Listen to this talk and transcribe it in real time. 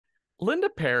Linda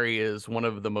Perry is one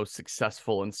of the most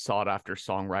successful and sought-after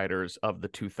songwriters of the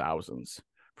 2000s.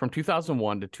 From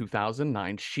 2001 to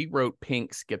 2009, she wrote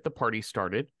Pink's Get the Party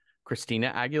Started,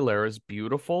 Christina Aguilera's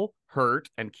Beautiful, Hurt,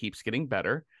 and Keeps Getting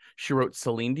Better. She wrote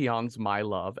Celine Dion's My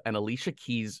Love and Alicia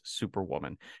Keys'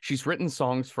 Superwoman. She's written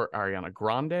songs for Ariana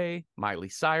Grande, Miley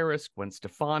Cyrus, Gwen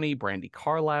Stefani, Brandi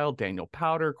Carlile, Daniel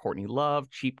Powter, Courtney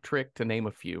Love, Cheap Trick, to name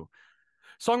a few.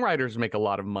 Songwriters make a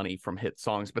lot of money from hit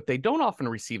songs, but they don't often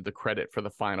receive the credit for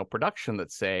the final production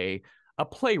that, say, a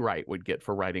playwright would get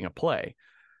for writing a play.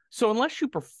 So unless you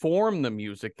perform the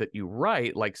music that you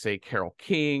write, like, say, Carole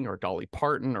King or Dolly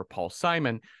Parton or Paul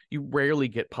Simon, you rarely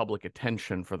get public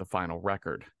attention for the final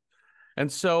record.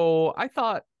 And so I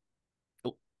thought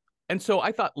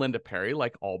Linda Perry,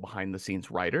 like all behind-the-scenes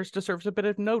writers, deserves a bit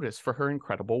of notice for her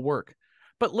incredible work.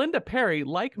 But Linda Perry,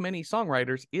 like many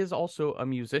songwriters, is also a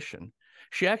musician.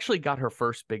 She actually got her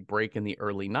first big break in the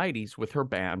early 90s with her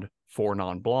band, Four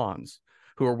Non Blondes,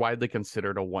 who are widely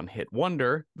considered a one-hit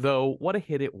wonder, though what a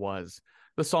hit it was.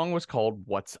 The song was called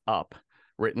What's Up,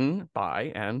 written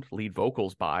by and lead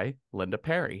vocals by Linda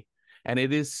Perry, and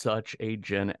it is such a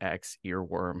Gen X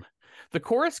earworm. The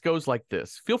chorus goes like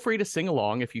this. Feel free to sing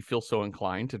along if you feel so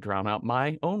inclined to drown out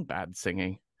my own bad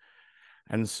singing.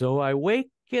 And so I wake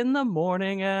in the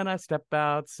morning and I step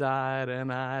outside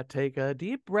and I take a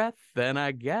deep breath, then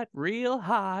I get real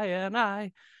high and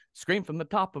I scream from the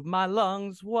top of my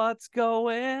lungs, what's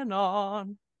going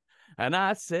on? And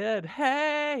I said,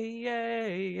 hey,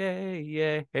 hey, hey,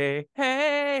 hey, hey,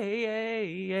 hey,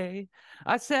 hey, hey.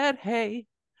 I said, hey,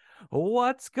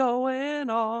 what's going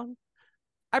on?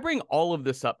 I bring all of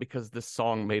this up because this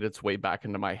song made its way back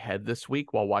into my head this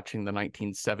week while watching the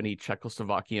 1970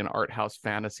 Czechoslovakian art house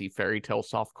fantasy fairy tale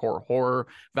softcore horror,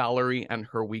 Valerie and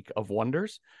Her Week of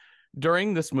Wonders.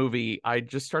 During this movie, I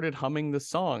just started humming this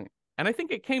song, and I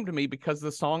think it came to me because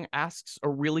the song asks a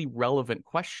really relevant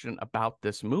question about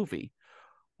this movie.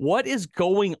 What is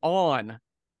going on?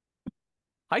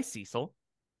 Hi, Cecil.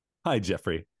 Hi,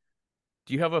 Jeffrey.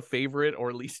 Do you have a favorite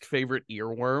or least favorite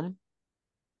earworm?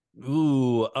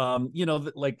 Ooh,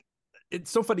 like, it's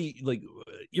so funny. Like,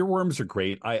 earworms are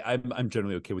great. I'm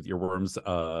generally okay with earworms.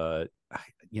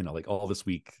 Like all this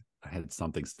week I had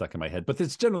something stuck in my head, but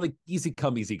it's generally easy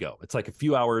come, easy go. It's like a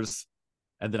few hours,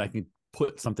 and then I can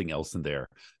put something else in there.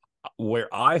 Where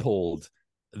I hold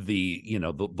the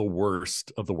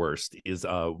worst of the worst is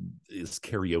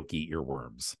karaoke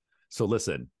earworms. So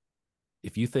listen,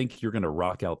 if you think you're gonna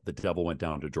rock out "The Devil Went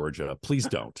Down to Georgia," please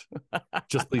don't.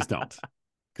 Just please don't.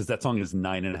 Because that song is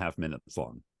 9.5 minutes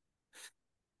long.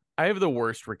 I have the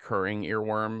worst recurring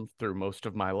earworm through most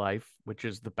of my life, which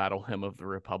is the Battle Hymn of the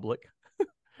Republic.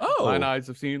 Oh, mine eyes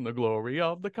have seen the glory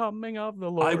of the coming of the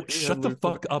Lord. Shut the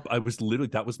fuck up. I was literally,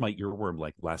 that was my earworm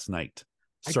like last night.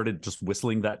 Started just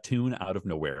whistling that tune out of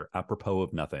nowhere, apropos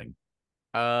of nothing.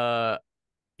 Yeah,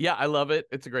 I love it.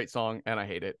 It's a great song, and I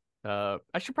hate it. I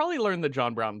should probably learn the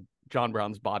John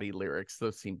Brown's Body lyrics.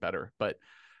 Those seem better. But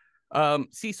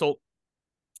Cecil,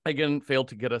 again, failed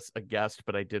to get us a guest,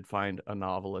 but I did find a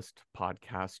novelist,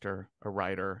 podcaster, a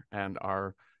writer, and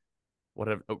our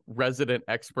a resident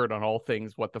expert on all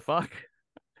things what the fuck.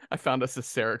 I found us a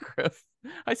Sarah Griff.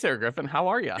 Hi, Sarah Griffin. How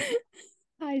are you?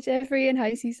 Hi, Jeffrey, and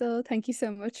hi, Cecil. Thank you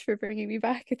so much for bringing me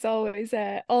back. It's always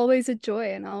a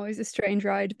joy and always a strange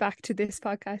ride back to this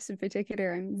podcast in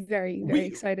particular. I'm very, very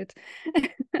excited.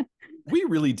 We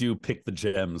really do pick the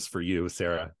gems for you,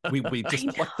 Sarah. We just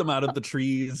pluck them out of the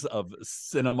trees of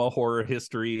cinema horror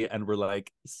history, and we're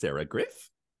like, Sarah Griff?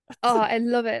 Oh, I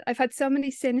love it. I've had so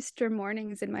many sinister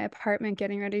mornings in my apartment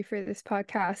getting ready for this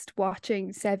podcast,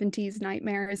 watching 70s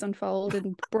nightmares unfold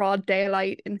in broad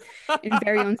daylight in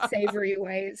very unsavory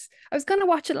ways. I was going to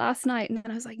watch it last night, and then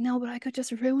I was like, no, but I could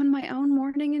just ruin my own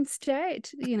morning instead,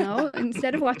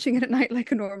 instead of watching it at night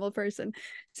like a normal person.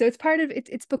 So it's part of it.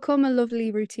 It's become a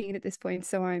lovely routine at this point.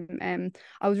 So I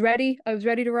was ready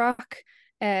to rock.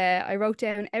 I wrote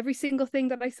down every single thing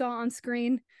that I saw on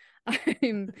screen.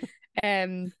 I'm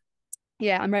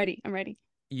ready.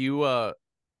 You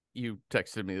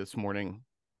texted me this morning.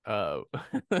 You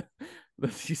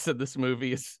said this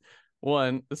movie is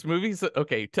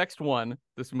okay. Text 1,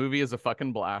 this movie is a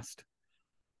fucking blast.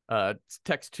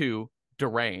 Text 2,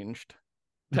 deranged.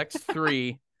 Text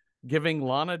 3, giving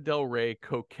Lana Del Rey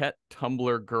coquette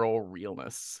Tumblr girl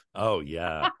realness. Oh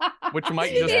yeah. Which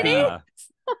might just be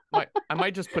I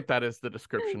might just put that as the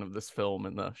description of this film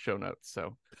in the show notes.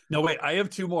 So no, wait, I have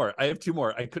two more. I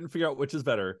couldn't figure out which is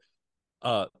better.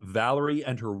 Valerie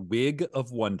and Her Wig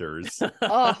of Wonders.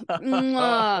 Or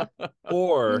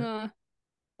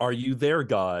Are You There,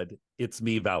 God? It's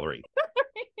Me, Valerie.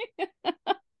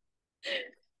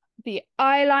 The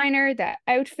eyeliner, the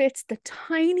outfits, the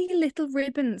tiny little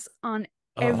ribbons on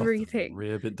everything.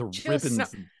 The Just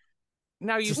ribbons.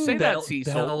 Now you Just say that,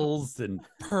 Cecil. bells and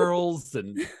pearls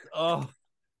and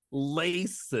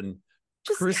lace and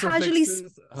just casually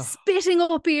crucifixes. spitting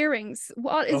up earrings.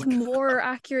 What is more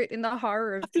accurate in the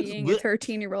horror of being a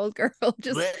 13-year-old girl?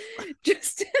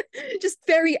 Just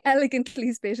very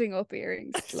elegantly spitting up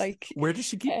earrings. Like, where does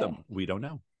she keep them? We don't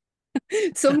know.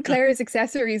 Some Claire's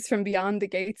accessories from beyond the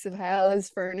gates of hell has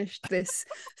furnished this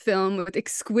film with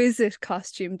exquisite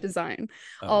costume design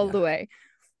the way.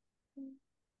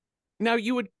 Now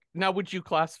would you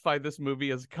classify this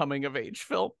movie as a coming of age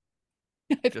film?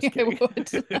 I think I would.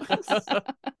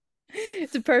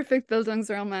 It's a perfect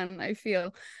Bildungsroman, I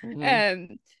feel.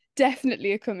 Mm-hmm.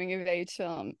 Definitely a coming of age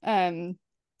film.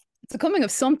 It's a coming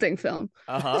of something film.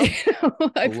 Uh-huh.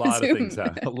 A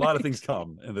lot of things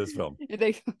come in this film.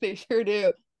 They sure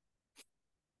do.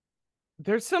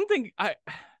 There's something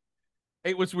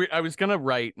it was weird. I was gonna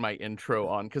write my intro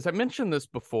on, because I mentioned this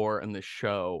before in the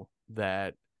show,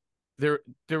 that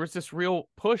there was this real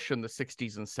push in the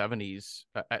 60s and 70s,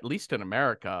 at least in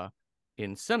America,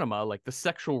 in cinema. Like, the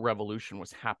sexual revolution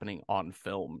was happening on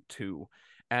film too.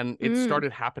 And it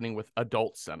started happening with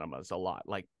adult cinemas a lot.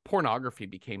 Like, pornography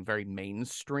became very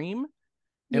mainstream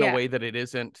in a way that it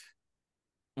isn't.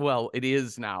 Well, it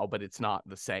is now, but it's not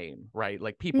the same, right?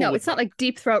 Like, people. No, it's not like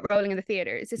deep throat rolling in the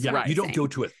theaters. It's you don't go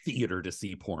to a theater to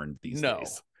see porn these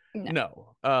days.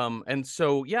 No. And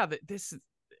so, yeah,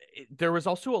 there was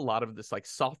also a lot of this like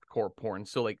softcore porn.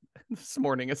 So, like, this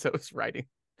morning as I was writing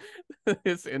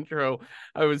this intro,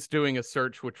 I was doing a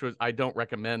search, which was, I don't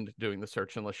recommend doing the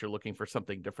search unless you're looking for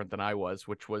something different than I was,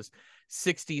 which was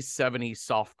 60s, 70s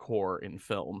softcore in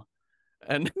film.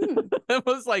 And it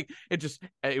was like, it just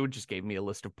gave me a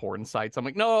list of porn sites. I'm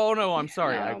like, no, I'm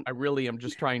sorry. I really am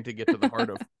just trying to get to the heart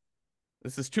of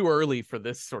this. Is too early for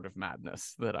this sort of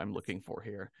madness that I'm looking for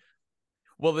here.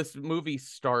 Well, this movie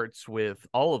starts with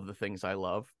all of the things I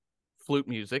love. Flute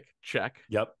music, check.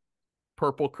 Yep.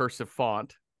 Purple cursive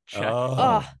font, check.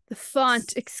 Oh, the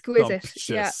font, exquisite.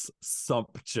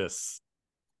 Sumptuous.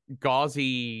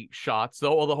 Gauzy shots. The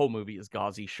whole movie is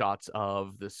gauzy shots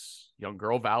of this young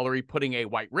girl, Valerie, putting a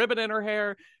white ribbon in her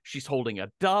hair. She's holding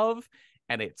a dove,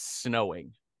 and it's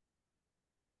snowing.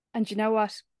 And you know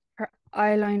what? Her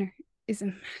eyeliner is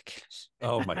immaculate.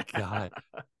 Oh my God.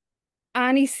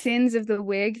 Any sins of the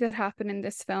wig that happen in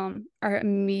this film are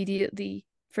immediately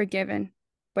forgiven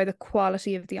by the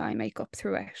quality of the eye makeup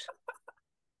throughout.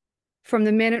 From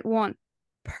the minute one,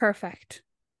 perfect.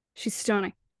 She's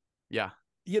stunning. Yeah,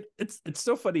 it's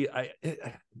so funny. I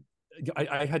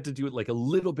had to do it like a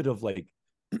little bit of like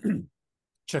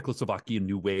Czechoslovakian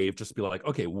new wave, just be like,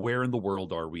 okay, where in the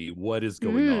world are we? What is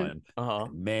going on?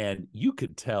 Man, you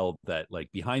could tell that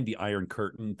like behind the Iron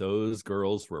Curtain, those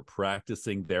girls were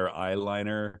practicing their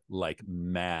eyeliner like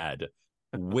mad,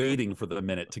 waiting for the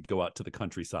minute to go out to the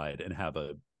countryside and have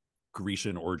a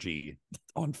Grecian orgy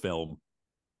on film.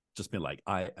 Just been like,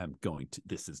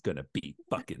 this is gonna be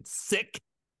fucking sick.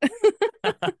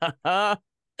 Because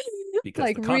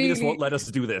like, the communists won't let us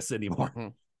do this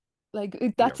anymore. Like,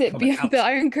 that's it. The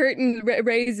Iron Curtain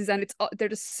raises, and they're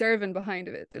just serving behind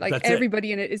it. Like, that's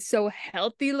everybody in it is so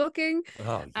healthy looking.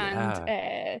 Oh, yeah.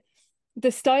 And the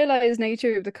stylized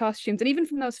nature of the costumes, and even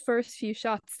from those first few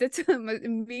shots, that's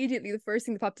immediately the first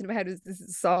thing that popped into my head was, this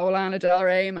is so Lana Del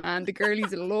Rey, man. The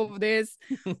girlies love this.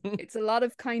 It's a lot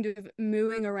of kind of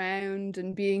mooing around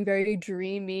and being very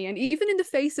dreamy, and even in the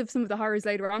face of some of the horrors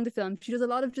later on the film, she does a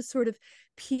lot of just sort of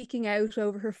peeking out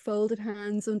over her folded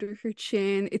hands under her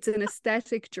chin. It's an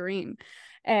aesthetic dream.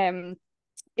 That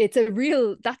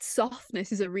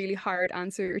softness is a really hard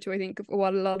answer to, I think,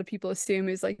 what a lot of people assume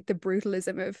is like the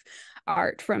brutalism of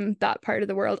art from that part of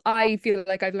the world. I feel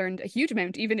like I've learned a huge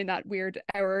amount, even in that weird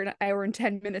hour and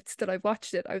 10 minutes that I've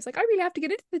watched it. I was like, I really have to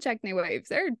get into the Czech new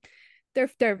waves.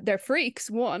 They're freaks,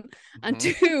 one, and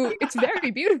two, it's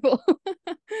very beautiful.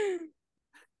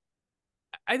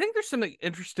 I think there's something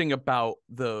interesting about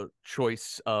the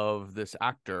choice of this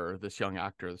young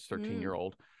actor, this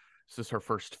 13-year-old. This is her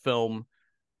first film.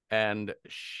 And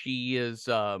she is,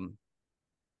 I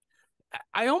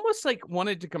almost like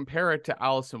wanted to compare it to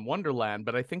Alice in Wonderland,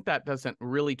 but I think that doesn't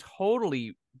really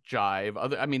totally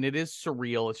jive. I mean, it is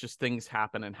surreal. It's just things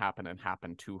happen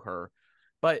to her.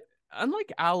 But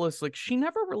unlike Alice, like, she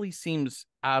never really seems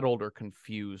addled or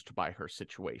confused by her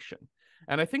situation.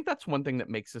 And I think that's one thing that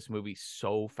makes this movie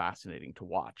so fascinating to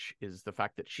watch, is the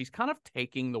fact that she's kind of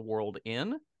taking the world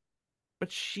in,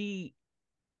 but she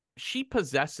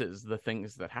possesses the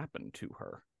things that happen to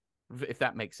her, if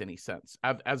that makes any sense,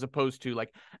 as opposed to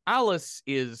like Alice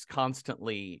is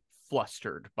constantly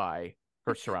flustered by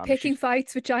her surroundings. Picking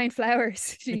fights with giant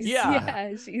flowers. She's she's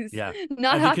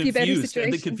not happy about her situation.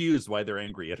 And they're confused why they're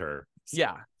angry at her.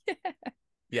 Yeah.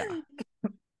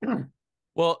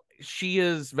 Well,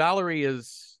 Valerie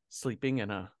is sleeping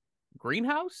in a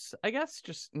greenhouse, I guess,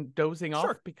 just dozing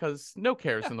off because no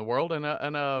cares in the world. And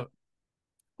a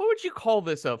what would you call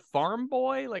this? A farm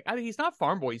boy? Like, he's not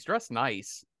farm boy. He's dressed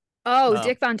nice. Oh,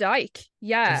 Dick Van Dyke.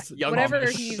 Yeah. Whatever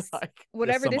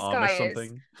whatever this guy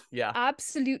is. Yeah.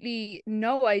 Absolutely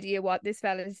no idea what this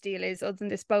fella's deal is other than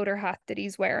this boater hat that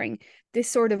he's wearing. This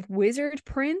sort of wizard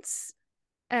prince.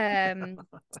 It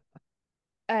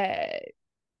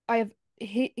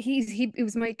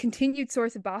was my continued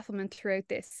source of bafflement throughout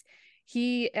this.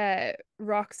 He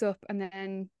rocks up and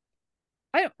then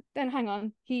hang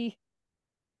on. He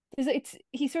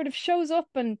sort of shows up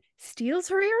and steals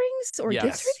her earrings or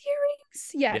gives her the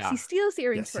earrings. Yes, he steals the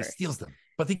earrings first. He steals them.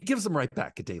 But he gives them right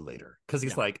back a day later because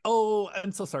he's like, "Oh,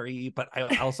 I'm so sorry, but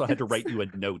I also had to write you a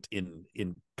note in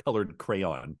colored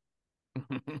crayon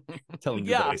telling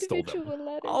you that I stole them."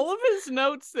 All of his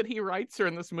notes that he writes her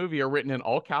in this movie are written in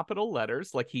all capital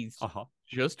letters, like he's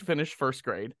just finished first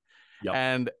grade. Yep.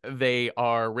 And they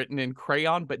are written in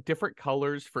crayon, but different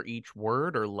colors for each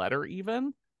word or letter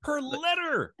even. Her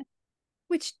letter!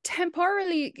 Which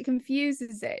temporarily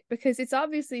confuses it because it's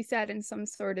obviously set in some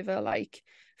sort of a like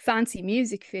fancy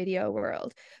music video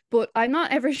world, but I'm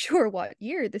not ever sure what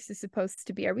year this is supposed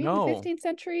to be. Are we in the 15th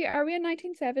century? Are we in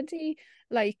 1970?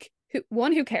 Like,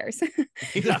 who cares?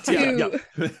 It's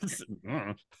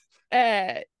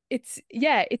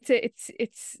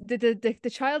the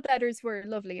child letters were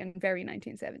lovely and very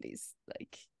 1970s.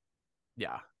 Like,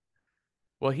 yeah.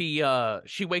 Well,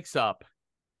 she wakes up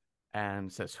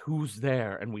and says, "Who's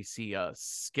there?" And we see a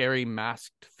scary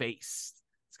masked face.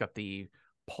 It's got the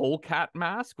polecat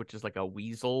mask, which is like a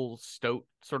weasel stoat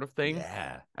sort of thing.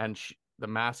 Yeah. And the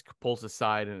mask pulls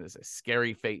aside and is a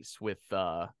scary face with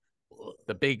the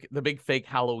big fake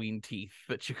Halloween teeth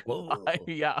that you buy.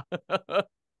 Yeah.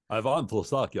 I want to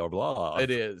suck your blood.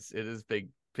 It is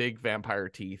big vampire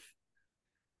teeth.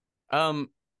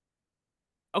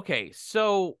 Okay,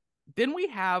 so then we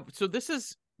have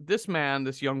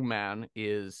this young man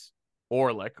is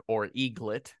Orlick or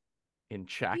Eaglet in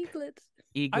Czech. Eaglet.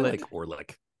 I like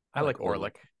Orlick. I like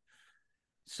Orlick.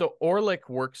 So Orlick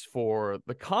works for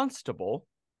the constable,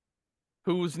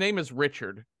 whose name is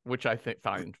Richard, which I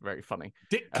find very funny.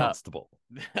 Dick Constable.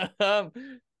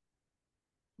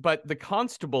 But the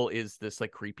constable is this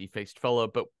like creepy faced fellow.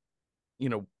 But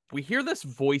we hear this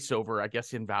voiceover, I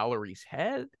guess, in Valerie's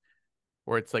head,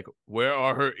 where it's like, "Where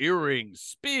are her earrings?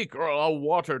 Speak, or I'll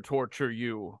water torture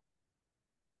you."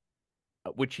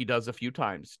 Which he does a few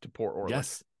times to poor Orlick.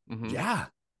 Yes. Mm-hmm. Yeah.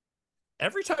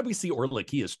 Every time we see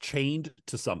Orlick, he is chained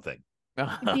to something.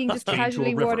 Being just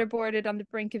casually waterboarded on the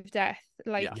brink of death.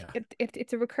 Like,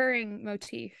 it's a recurring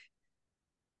motif.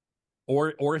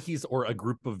 Or a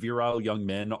group of virile young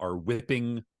men are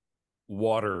whipping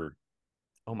water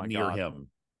near him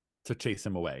to chase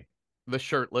him away. The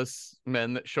shirtless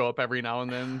men that show up every now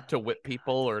and then to whip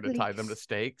people or to tie them to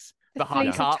stakes. The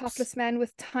hot cops. Topless men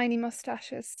with tiny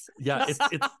mustaches. Yeah, it's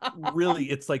really,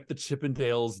 it's like the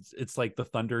Chippendales. It's like the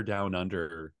Thunder Down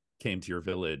Under came to your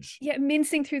village. Yeah,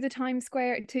 mincing through the Times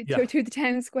Square to the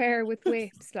town square with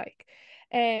whips. Like,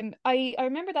 I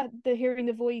remember hearing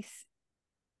the voice.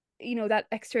 That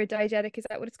extra diegetic, is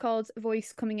that what it's called?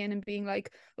 Voice coming in and being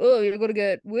like, "Oh, you're gonna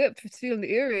get whipped for stealing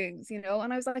the earrings," and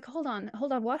I was like, hold on,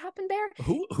 what happened there?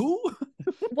 Who?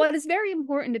 What is very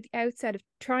important at the outset of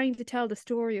trying to tell the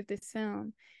story of this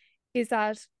film is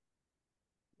that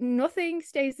nothing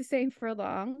stays the same for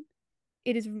long.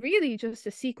 It is really just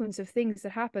a sequence of things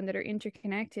that happen that are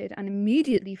interconnected and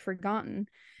immediately forgotten.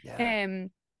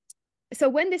 So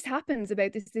when this happens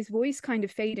about this voice kind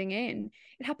of fading in,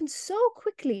 it happens so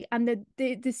quickly, and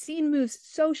the scene moves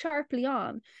so sharply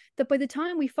on that by the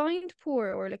time we find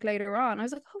poor Orlick later on, I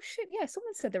was like, "Oh shit, yeah,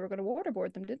 someone said they were going to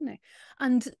waterboard them, didn't they?"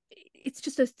 And it's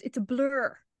just it's a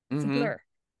blur. It's a blur.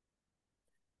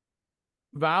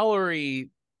 Valerie,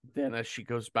 then as she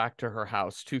goes back to her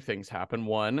house, two things happen.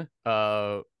 One,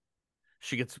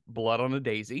 she gets blood on a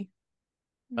daisy.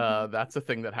 That's a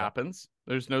thing that happens.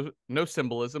 There's no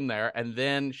symbolism there. And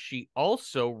then she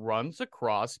also runs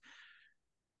across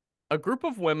a group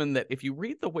of women that, if you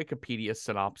read the Wikipedia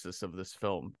synopsis of this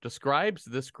film, describes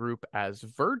this group as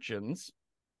virgins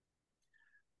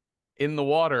in the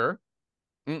water.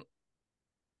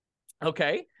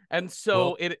 Okay. And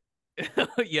so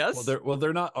yes. Well,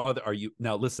 they're not. Are you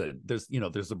now? Listen, there's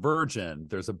a virgin,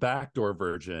 there's a backdoor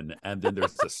virgin, and then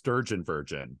there's a sturgeon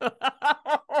virgin.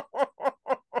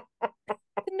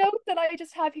 Note that I I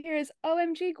just have here is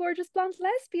OMG gorgeous blonde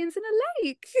lesbians in a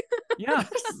lake. Yeah.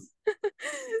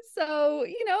 So,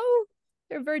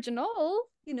 they're virginal,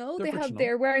 They're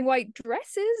they're wearing white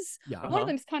dresses. Yeah. One of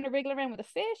them's kind of wriggling around with a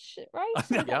fish, right?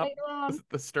 Yeah. That later on.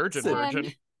 The sturgeon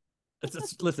Listen,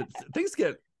 virgin. Listen,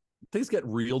 things get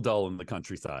real dull in the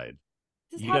countryside.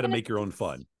 Just You got to having make your own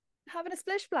fun. having a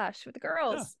splish splash with the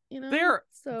girls,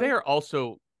 They're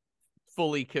also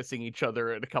fully kissing each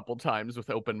other at a couple times with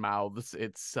open mouths.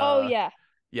 It's oh yeah,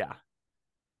 yeah.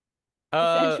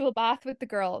 a sensual bath with the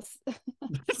girls.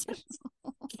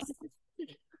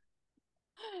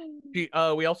 We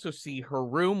also see her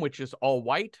room, which is all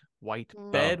white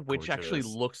bed, which actually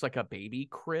gorgeous. looks like a baby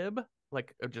crib,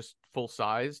 like just full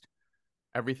sized.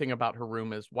 Everything about her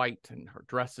room is white, and her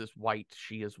dress is white.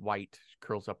 She is white. She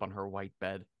curls up on her white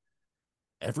bed.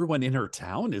 Everyone in her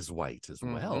town is white as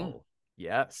well.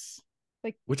 Yes.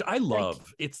 Which I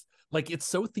love. It's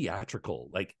so theatrical.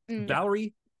 Like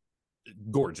Valerie,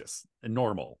 gorgeous and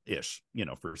normal-ish,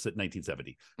 for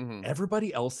 1970.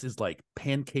 Everybody else is like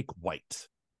pancake white.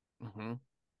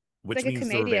 Which like a means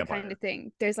commedia kind of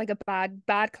thing. There's like a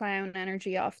bad clown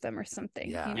energy off them or something.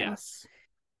 Yeah. Yes.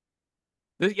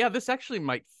 This actually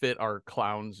might fit our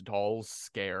clowns dolls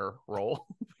scare role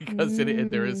because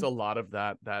there is a lot of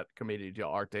that commedia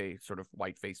dell'arte sort of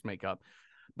white face makeup.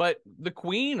 But the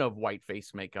queen of white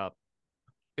face makeup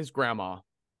is Grandma.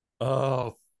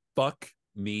 Oh, fuck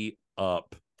me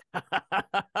up.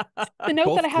 The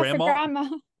note that I have for Grandma.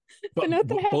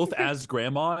 Both as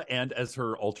Grandma and as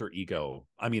her alter ego.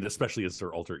 I mean, especially as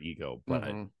her alter ego.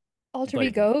 But alter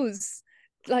egos.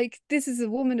 Like, this is a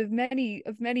woman of many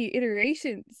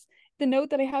iterations. The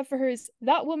note that I have for her is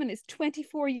that woman is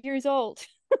 24 years old.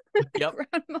 Yep.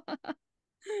 Grandma.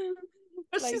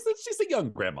 She's a young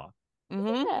grandma.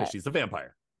 Because she's a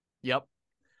vampire. Yep.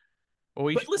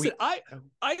 But listen, I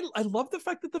love the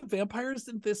fact that the vampires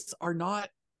in this are not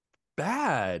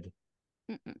bad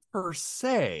per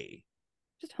se.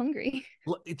 Just hungry.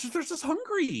 They're just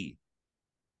hungry.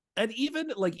 And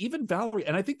even Valerie,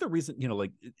 and I think the reason,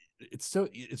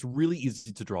 it's really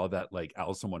easy to draw that like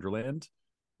Alice in Wonderland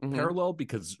parallel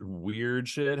because weird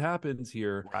shit happens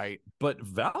here. Right. But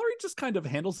Valerie just kind of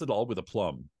handles it all with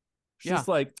aplomb. She's Yeah.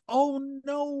 like, oh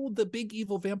no, the big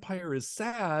evil vampire is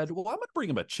sad. Well, I'm gonna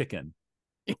bring him a chicken.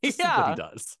 See what he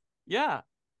does. Yeah.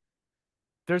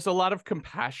 There's a lot of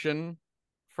compassion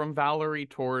from Valerie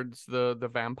towards the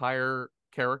vampire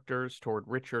characters, toward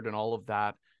Richard and all of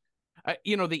that.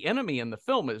 The enemy in the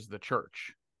film is the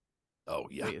church. Oh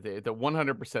yeah. The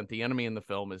 100% the enemy in the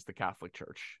film is the Catholic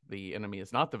Church. The enemy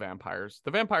is not the vampires.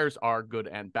 The vampires are good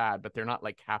and bad, but they're not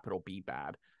like capital B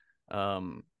bad.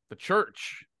 The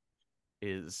church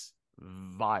is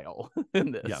vile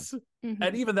in this. Yeah.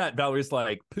 And even that, Valerie's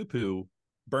like, poo-poo,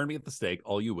 burn me at the stake,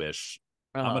 all you wish.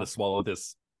 I'm going to swallow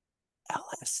this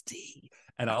LSD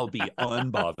and I'll be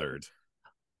unbothered.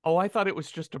 Oh, I thought it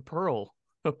was just a pearl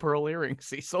earring,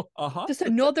 Cecil. Just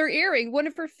another earring, one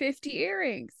of her 50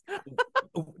 earrings.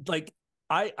 Like,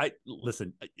 I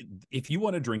listen, if you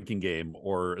want a drinking game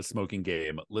or a smoking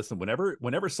game, listen,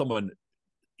 whenever someone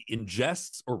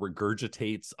ingests or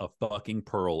regurgitates a fucking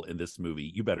pearl in this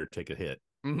movie, you better take a hit.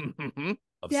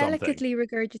 Delicately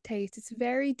regurgitate. It's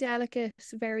very delicate,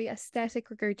 very aesthetic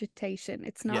regurgitation.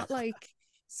 It's not like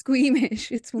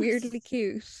squeamish. It's weirdly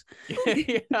cute.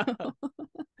 Yeah.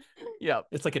 Yeah.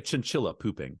 It's like a chinchilla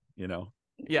pooping,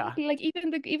 Yeah. Like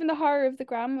even the horror of the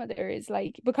grandmother is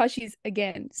like, because she's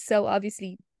again so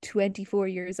obviously 24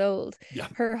 years old. Yeah.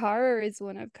 Her horror is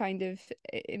one of kind of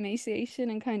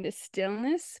emaciation and kind of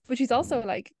stillness, but she's also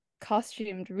like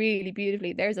costumed really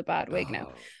beautifully. There's a bad wig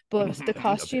now, but the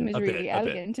costume is really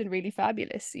elegant and really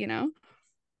fabulous,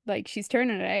 like she's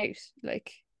turning it out.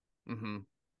 Like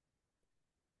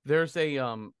there's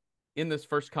a in this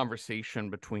first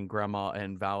conversation between Grandma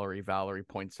and Valerie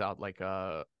points out like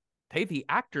hey, the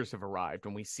actors have arrived,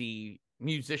 and we see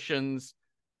musicians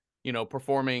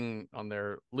performing on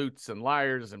their lutes and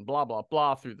lyres and blah blah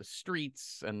blah through the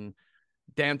streets and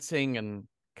dancing and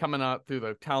coming out through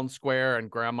the town square. And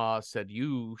Grandma said,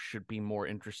 you should be more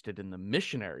interested in the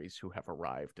missionaries who have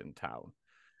arrived in town.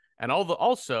 And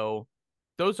also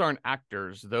those aren't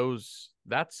actors. Those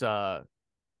are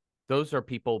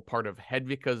people part of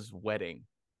Hedvika's wedding.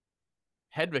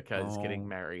 Hedvika is getting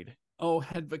married. Oh,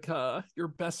 Hedvika, your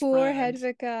best poor friend.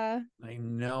 Hedvika. I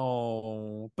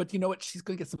know. But you know what? She's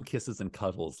going to get some kisses and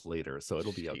cuddles later, so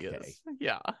it'll be okay.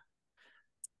 Yeah.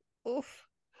 Oof.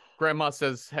 Grandma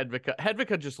says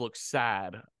Hedvika just looks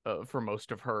sad for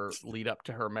most of her lead up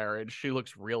to her marriage. She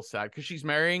looks real sad because she's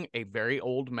marrying a very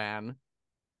old man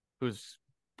who's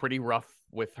pretty rough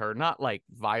with her. Not like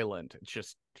violent. It's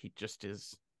just, he just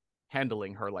is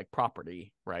handling her like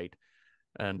property, right?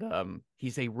 And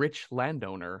he's a rich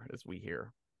landowner, as we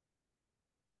hear.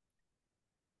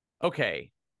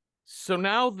 Okay, so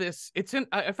now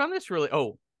I found this really,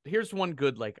 here's one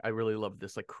good, like, I really love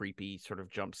this, like, creepy sort of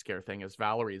jump scare thing. As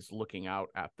Valerie is looking out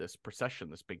at this procession,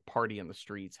 this big party in the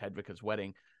streets, Hedvika's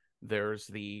wedding, there's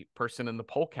the person in the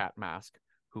polecat mask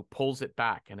who pulls it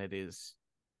back, and it is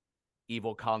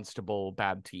evil constable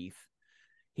Bad Teeth.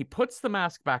 He puts the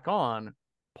mask back on,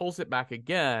 pulls it back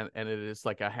again, and it is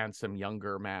like a handsome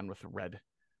younger man with a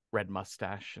red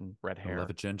mustache and red hair. I love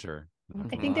a ginger.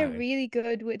 I think they're really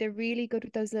good with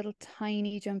those little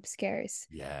tiny jump scares.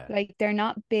 Yeah. Like, they're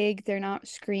not big, they're not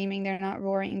screaming, they're not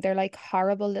roaring, they're like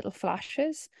horrible little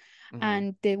flashes. Mm-hmm.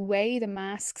 And the way the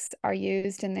masks are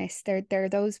used in this, they're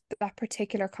that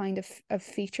particular kind of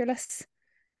featureless,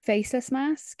 faceless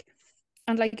mask.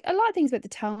 And like a lot of things about the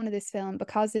tone of this film,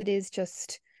 because it is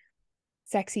just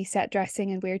sexy set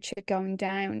dressing and weird shit going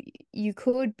down, you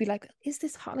could be like, is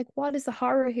this like, what is the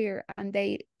horror here? And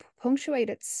they punctuate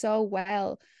it so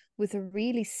well with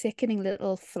really sickening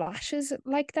little flashes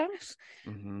like that,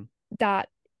 that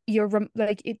you're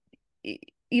like it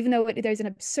even though there's an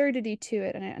absurdity to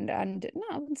it, and no,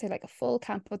 I wouldn't say like a full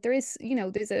camp, but there is,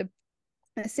 there's a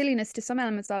silliness to some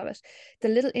elements of it. The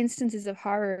little instances of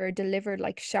horror are delivered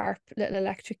like sharp little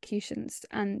electrocutions,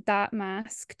 and that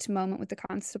masked moment with the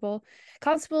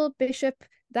constable Bishop,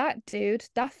 that dude,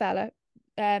 that fella,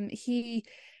 he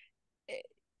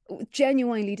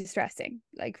genuinely distressing,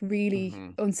 like really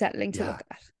unsettling to look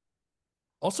at.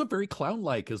 Also very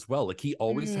clown-like as well. Like, he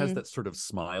always has that sort of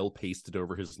smile pasted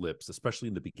over his lips, especially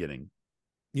in the beginning,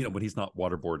 when he's not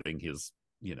waterboarding his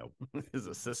his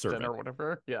assistant servant or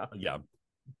whatever. Yeah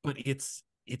but he's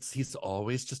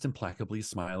always just implacably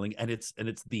smiling, and it's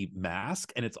the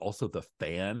mask, and it's also the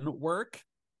fan work.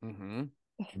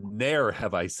 Ne'er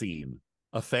have I seen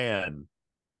a fan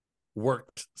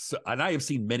worked so, and I have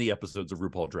seen many episodes of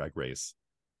RuPaul Drag Race,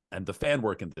 and the fan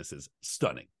work in this is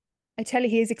stunning. I tell you,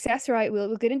 his accessory,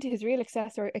 we'll get into his real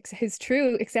accessory, his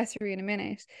true accessory in a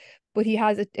minute, but he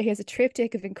has a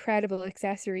triptych of incredible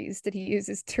accessories that he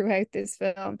uses throughout this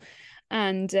film.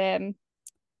 And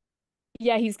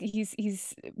yeah,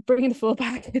 he's bringing the full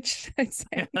package, I'd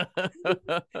say.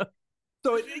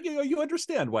 So you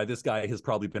understand why this guy has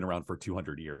probably been around for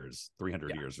 200 years,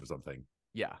 300 years or something.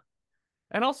 Yeah.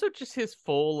 And also just his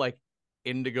full like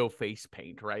indigo face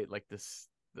paint, right? Like this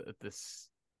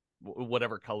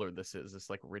whatever color this is, this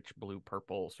like rich blue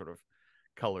purple sort of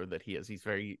color that he is. He's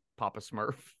very Papa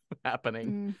Smurf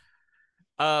happening.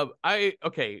 I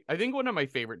think one of my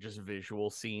favorite just visual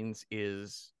scenes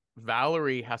is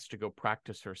Valerie has to go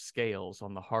practice her scales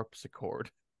on the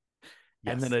harpsichord.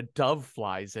 Yes. And then a dove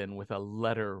flies in with a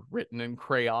letter written in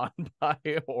crayon by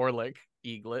Orlick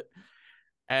Eaglet.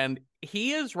 And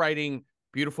he is writing,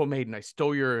 "Beautiful maiden, I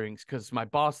stole your earrings because my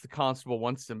boss, the constable,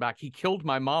 wants them back. He killed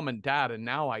my mom and dad, and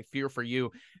now I fear for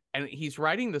you." And he's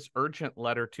writing this urgent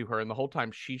letter to her, and the whole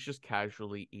time she's just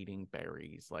casually eating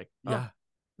berries. Like,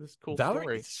 this cool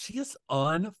Valerie, story. She is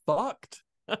unfucked.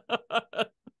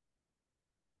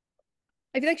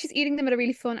 I feel like she's eating them at a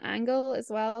really fun angle as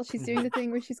well. She's doing the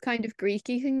thing where she's kind of Greek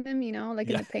eating them, like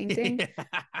in the painting.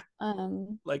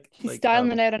 She's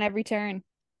styling it out on every turn.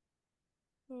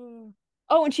 Oh,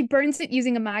 and she burns it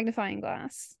using a magnifying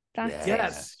glass.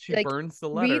 Yes, she burns the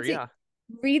letter.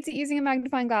 Reads it using a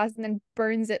magnifying glass and then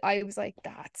burns it. I was like,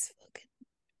 that's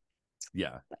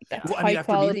fucking that's high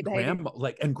quality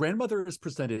behavior. And grandmother is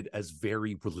presented as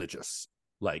very religious,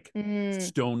 like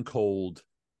stone cold.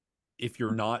 If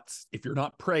you're not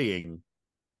praying,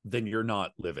 then you're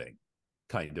not living,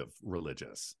 kind of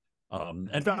religious.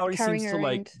 And Valerie seems to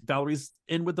like, Valerie's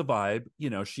in with the vibe.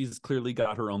 She's clearly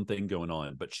got her own thing going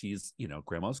on, but she's,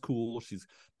 grandma's cool.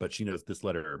 But she knows this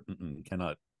letter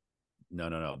cannot.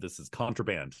 No. This is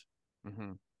contraband.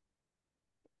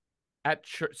 At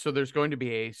church, so there's going to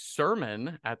be a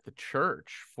sermon at the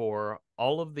church for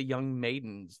all of the young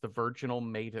maidens, the virginal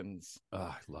maidens. Oh,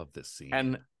 I love this scene.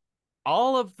 And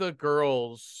all of the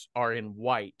girls are in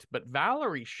white, but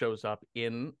Valerie shows up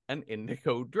in an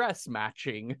indigo dress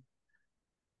matching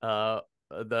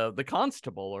the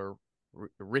constable, or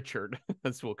Richard,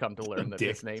 as we'll come to learn that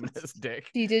his name is Dick.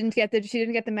 She didn't get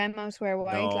the memo to wear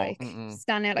white,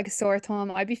 stand out like a sore thumb.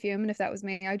 I'd be fuming if that was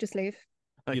me. I'd just leave.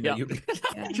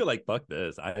 You're like, fuck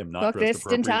this. I am not dressed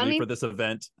appropriately for this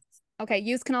event. Okay,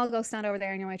 you can all go stand over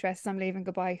there in your white dresses. I'm leaving.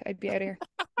 Goodbye. I'd be out of here.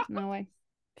 No way.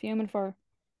 Fuming for her.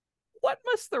 What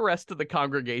must the rest of the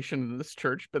congregation in this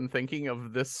church been thinking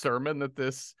of this sermon that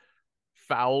this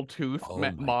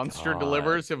foul-toothed monster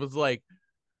delivers? It was like,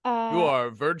 you are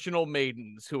virginal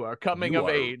maidens who are coming of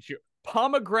age.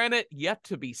 pomegranate yet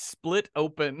to be split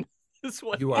open. Is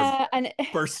what You are an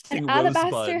bursting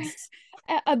alabaster, rosebuds.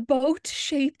 a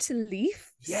boat-shaped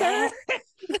leaf, Yeah. sir.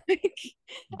 Like,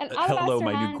 an Hello, alabaster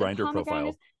my new hand, a grinder pomegranate.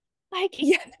 profile. Like,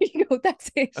 yeah, there you go. That's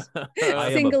it. I am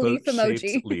a Single leaf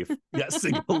boat-shaped emoji. leaf. Yeah,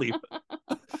 single leaf.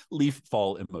 Leaf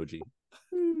fall emoji.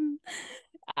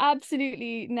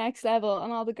 Absolutely next level.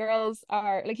 And all the girls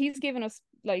are like, he's given us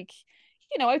like,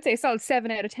 I'd say a solid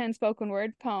 7 out of 10 spoken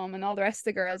word poem, and all the rest of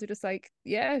the girls are just like,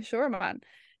 yeah, sure, man.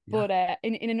 Yeah. But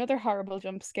in another horrible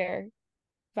jump scare,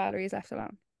 Valerie is left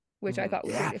alone, which I thought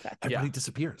was Yeah. really effective. Everybody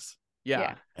disappears.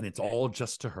 Yeah. And it's all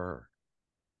just to her.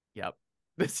 Yep.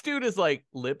 This dude is like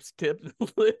lips,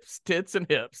 tits, and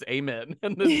hips. Amen.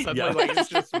 And then suddenly, like, it's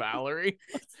just Valerie.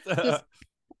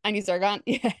 And he's gone.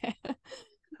 Yeah.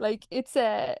 Like, it's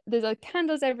there's like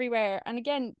candles everywhere. And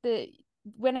again,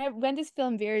 when this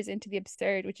film veers into the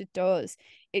absurd, which it does,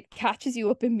 it catches you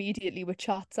up immediately with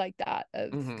shots like that,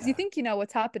 because you think you know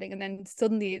what's happening, and then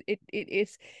suddenly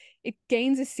it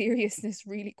gains a seriousness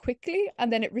really quickly,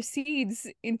 and then it recedes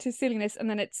into silliness, and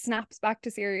then it snaps back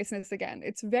to seriousness again.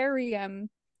 It's very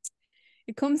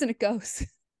it comes and it goes.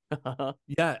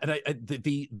 Yeah, and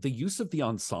the use of the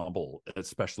ensemble,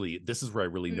 especially, this is where I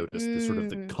really noticed the sort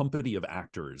of the company of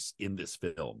actors in this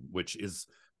film, which is,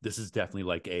 this is definitely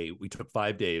like we took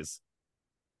 5 days,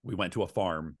 we went to a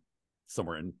farm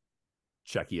somewhere in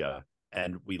Czechia,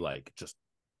 and we like just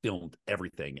filmed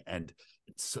everything. And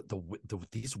so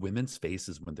these women's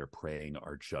faces when they're praying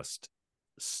are just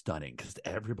stunning, because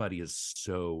everybody is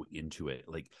so into it.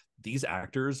 Like, these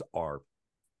actors are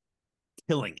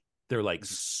killing it. They're like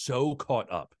so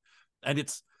caught up, and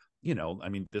it's, I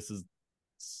mean, this is,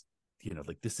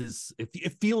 like, this is,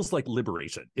 it feels like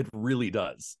liberation. It really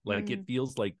does. Like, it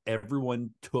feels like everyone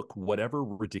took whatever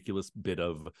ridiculous bit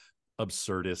of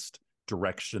absurdist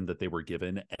direction that they were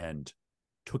given and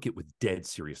took it with dead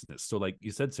seriousness. So like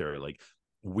you said, Sarah, like,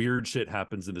 weird shit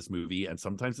happens in this movie, and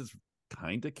sometimes it's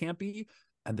kind of campy,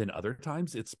 and then other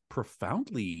times it's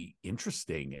profoundly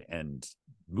interesting and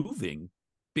moving,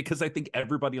 because I think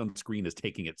everybody on screen is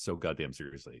taking it so goddamn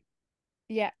seriously.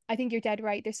 Yeah, I think you're dead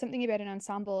right. There's something about an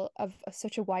ensemble of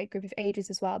such a wide group of ages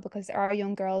as well, because there are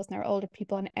young girls and there are older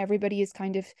people, and everybody is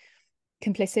kind of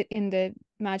complicit in the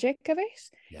magic of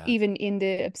it, even in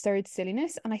the absurd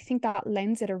silliness. And I think that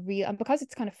lends it a real, and because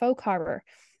it's kind of folk horror,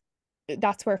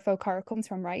 that's where folk horror comes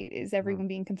from, right? Is everyone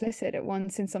being complicit at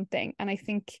once in something. And I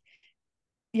think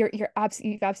you've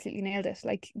absolutely nailed it.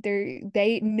 Like,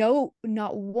 they know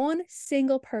not one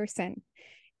single person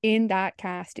in that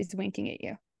cast is winking at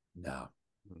you. No,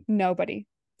 nobody.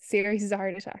 Serious as a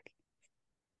heart attack.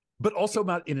 But also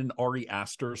not in an Ari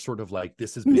Aster sort of like,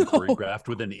 this has been choreographed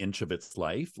with an inch of its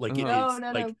life. Like, it is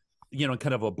like,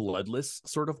 kind of a bloodless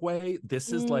sort of way.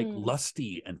 This is like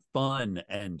lusty and fun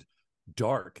and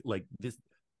dark. Like, this,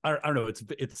 I don't know.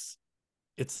 It's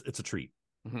a treat.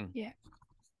 Yeah.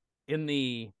 In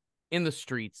the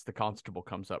streets, the constable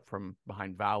comes up from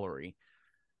behind Valerie.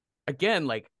 Again,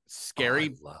 like,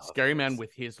 scary man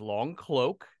with his long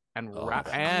cloak and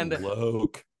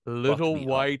cloak. Little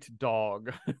white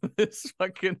dog. This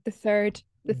fucking the third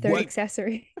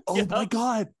accessory. Oh my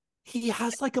god, he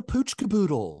has like a pooch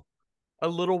caboodle. A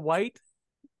little white,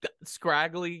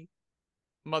 scraggly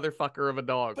motherfucker of a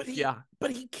dog.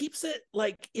 But he keeps it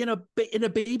like in a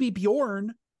baby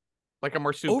Bjorn, like a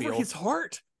marsupial over his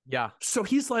heart. Yeah. So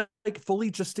he's like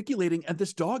fully gesticulating, and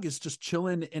this dog is just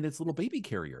chilling in its little baby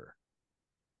carrier.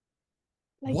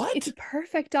 Like, what? It's a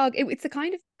perfect dog. It's the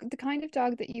kind of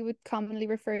dog that you would commonly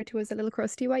refer to as a little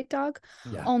crusty white dog.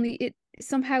 Yeah. Only it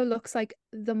somehow looks like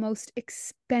the most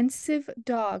expensive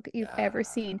dog you've ever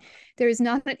seen. There is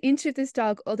not an inch of this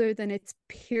dog other than its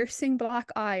piercing black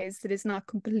eyes that is not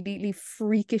completely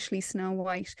freakishly Snow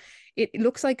White. It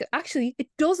looks like, actually, it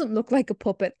doesn't look like a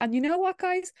puppet. And you know what,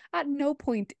 guys? At no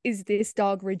point is this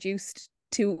dog reduced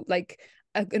to like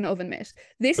an oven mitt.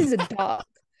 This is a dog.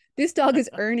 This dog is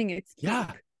earning its keep.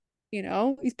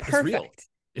 Yeah. He's perfect.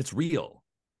 It's real.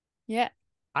 Yeah.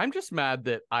 I'm just mad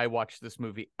that I watched this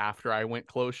movie after I went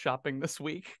clothes shopping this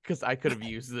week, because I could have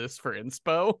used this for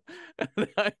inspo. And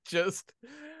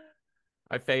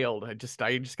I failed. I just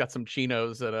got some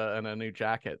chinos and a new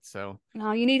jacket. So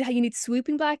no, you need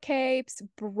swooping black capes,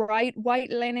 bright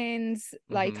white linens,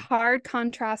 like hard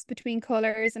contrast between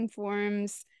colors and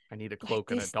forms. I need a cloak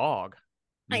and a dog.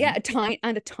 Yeah, a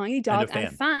tiny dog and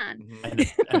a fan.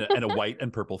 And a white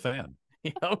and purple fan.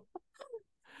 Yep.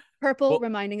 Purple,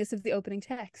 reminding us of the opening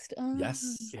text.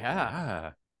 Yes.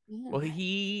 Yeah. Well,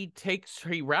 he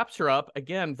wraps her up.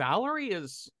 Again, Valerie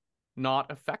is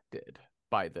not affected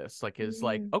by this. Like, is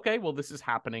like, okay, well, this is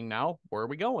happening now. Where are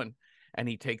we going? And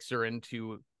he takes her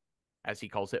into as he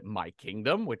calls it, my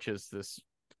kingdom, which is this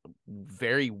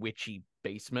very witchy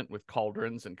basement with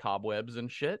cauldrons and cobwebs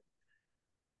and shit.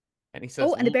 And he says,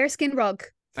 oh, and a bearskin rug.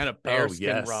 And a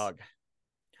bearskin rug.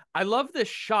 I love this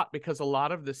shot because a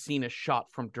lot of the scene is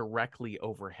shot from directly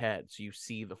overhead. So you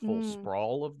see the full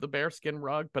sprawl of the bearskin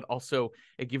rug, but also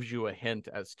it gives you a hint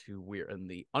as to we're in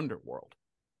the underworld.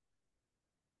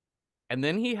 And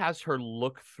then he has her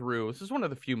look through. This is one of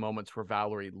the few moments where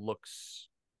Valerie looks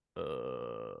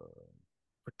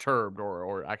perturbed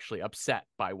or actually upset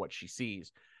by what she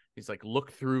sees. He's like,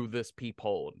 look through this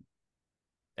peephole.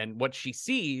 And what she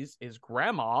sees is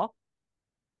Grandma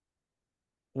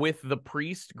with the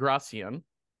priest Gracian,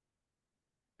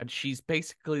 and she's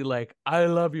basically like, I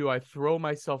love you. I throw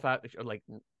myself at, like,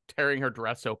 tearing her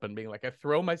dress open, being like, I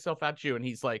throw myself at you. And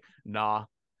he's like, nah.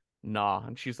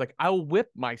 And she's like, I'll whip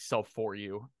myself for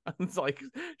you. It's like,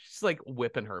 she's like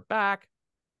whipping her back.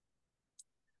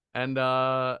 And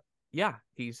yeah,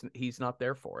 he's not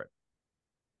there for it.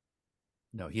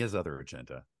 No, he has other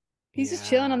agenda. He's just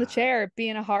chilling on the chair,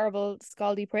 being a horrible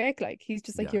scaldy prick. Like, he's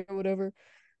just like, yeah, whatever.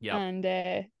 Yeah. And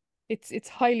it's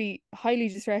highly, highly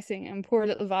distressing. And poor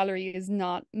little Valerie is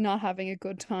not having a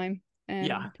good time.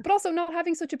 But also not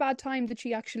having such a bad time that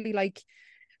she actually, like,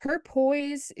 her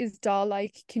poise is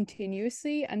doll-like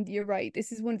continuously. And you're right,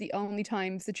 this is one of the only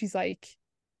times that she's like,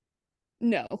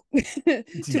 no,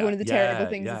 to one of the terrible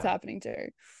things that's happening to her.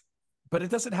 But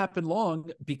it doesn't happen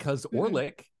long because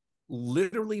Orlick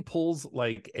literally pulls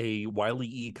like a Wile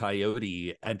E.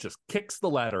 Coyote and just kicks the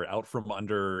ladder out from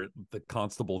under the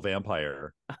constable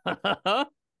vampire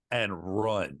and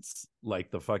runs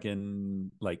like the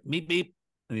fucking, like, meep meep,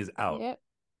 and he's out. Yep.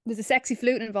 There's a sexy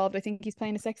flute involved. I think he's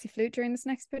playing a sexy flute during this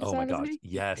next bit. Oh my god,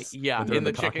 yes. Yeah, in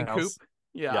the chicken coop.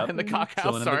 Yeah, in the cock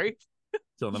house. Sorry,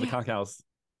 still in the cock house.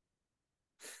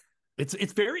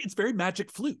 It's very magic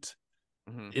flute.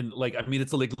 In, like, I mean,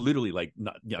 it's like literally like,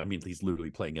 not, yeah, I mean, he's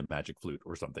literally playing a magic flute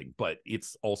or something, but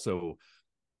it's also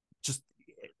just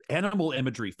animal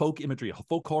imagery, folk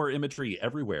horror imagery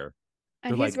everywhere.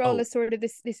 And his role is sort of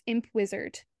this imp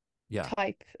wizard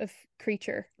type of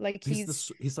creature. Like,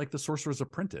 he's like the sorcerer's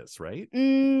apprentice, right?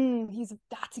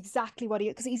 That's exactly what he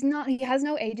is, because he has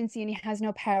no agency and he has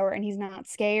no power and he's not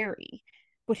scary,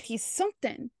 but he's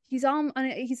something. He's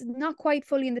not quite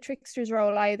fully in the trickster's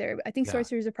role either. I think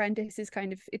Sorcerer's Apprentice is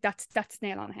kind of that's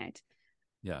nail on head.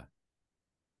 Yeah.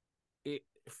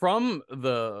 From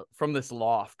this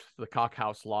loft, the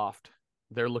cockhouse loft,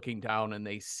 they're looking down and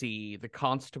they see the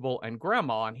constable and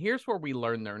Grandma, and here's where we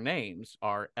learn their names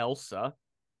are Elsa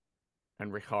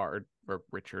and Richard.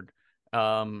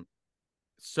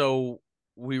 So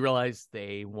we realize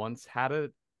they once had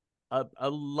a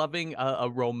loving, a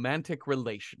romantic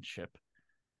relationship.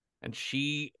 And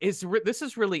this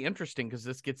is really interesting because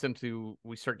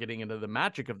we start getting into the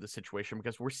magic of the situation,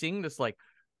 because we're seeing this like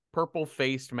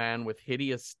purple-faced man with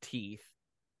hideous teeth,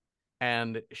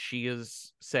 and she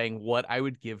is saying, what I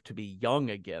would give to be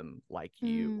young again like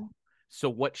you.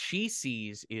 So what she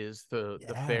sees is the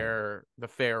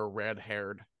fair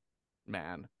red-haired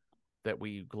man that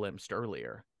we glimpsed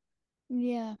earlier.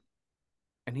 Yeah.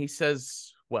 And he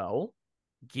says, well,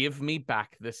 give me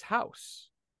back this house.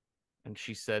 And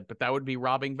she said, but that would be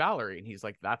robbing Valerie. And he's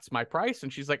like, that's my price.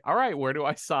 And she's like, all right, where do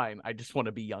I sign? I just want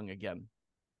to be young again.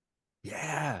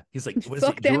 Yeah. He's like,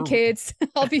 fuck them kids.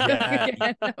 I'll be young again.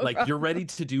 No like, problem. You're ready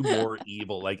to do more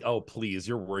evil. Like, oh, please,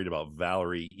 you're worried about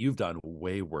Valerie. You've done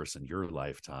way worse in your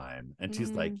lifetime. And she's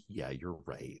like, yeah, you're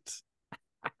right.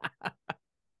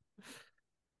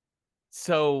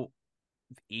 So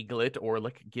Eaglet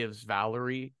Orlick gives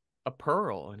Valerie a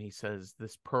pearl, and he says,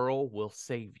 this pearl will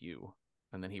save you.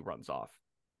 And then he runs off.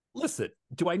 Listen,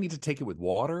 do I need to take it with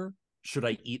water? Should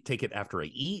I take it after I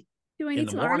eat? Do I need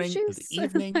some orange juice? In the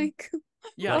evening? Like,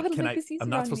 yeah. Like, I'm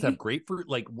not supposed to have grapefruit.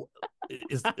 Like,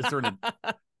 is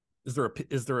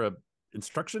there a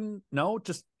instruction? No,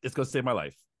 just it's going to save my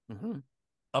life.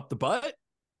 Up the butt,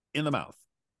 in the mouth.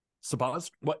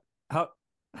 Sabaz, what? How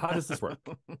does this work?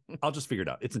 I'll just figure it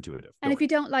out. It's intuitive. And if you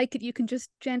don't like it, you can just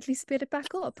gently spit it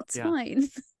back up. It's fine.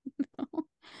 No.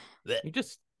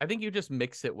 I think you just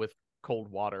mix it with cold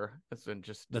water and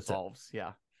just dissolves.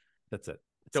 Yeah. That's it.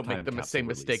 Don't make the same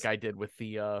mistake I did with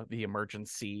the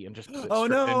emergency and just put it straight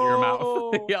into your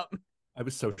mouth. Yep. I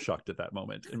was so shocked at that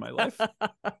moment in my life.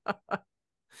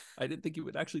 I didn't think you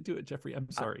would actually do it, Jeffrey. I'm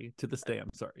sorry. To this day,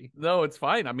 I'm sorry. No, it's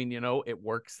fine. I mean, it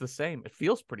works the same. It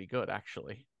feels pretty good,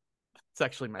 actually. It's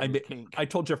actually my kink. I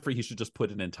told Jeffrey he should just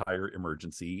put an entire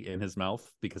emergency in his mouth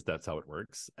because that's how it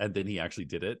works. And then he actually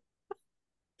did it.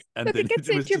 And then it gets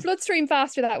into your bloodstream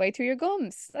faster that way through your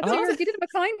gums. That's you did it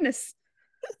with kindness.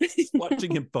 Just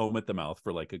watching him foam at the mouth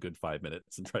for like a good 5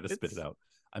 minutes and try to spit it out.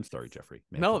 I'm sorry, Jeffrey.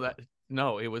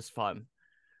 No, it was fun.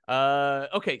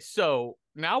 Okay, so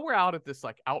now we're out at this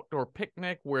like outdoor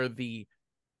picnic where the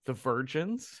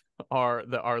virgins are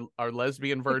our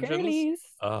lesbian virgins.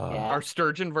 Our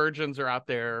sturgeon virgins are out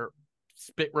there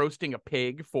spit roasting a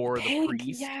pig for the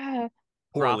priest. Yeah.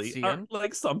 Poorly, Gracian.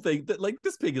 like something that like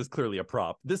this pig is clearly a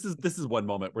prop. This is one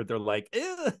moment where they're like,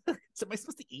 am I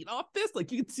supposed to eat off this?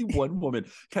 Like you can see one woman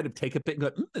kind of take a bit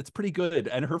and go, it's pretty good,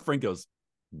 and her friend goes,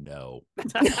 no.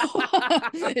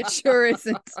 It sure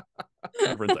isn't.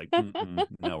 Everyone's like,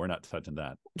 no, we're not touching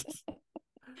that.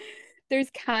 There's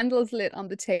candles lit on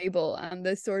the table, and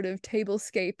the sort of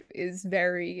tablescape is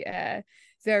very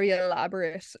very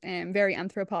elaborate and very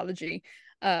anthropology.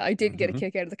 I did get a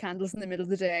kick out of the candles in the middle of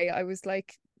the day. I was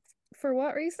like, for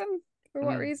what reason? For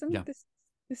what reason? Yeah. This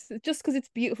is just because it's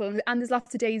beautiful, and there's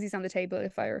lots of daisies on the table,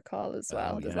 if I recall as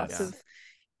well. There's lots of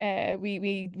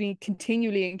we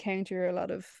continually encounter a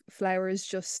lot of flowers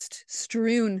just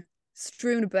strewn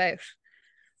about.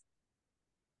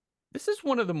 This is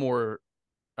one of the more,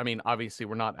 I mean, obviously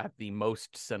we're not at the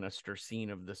most sinister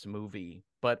scene of this movie,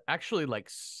 but actually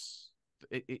like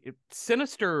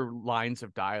sinister lines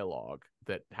of dialogue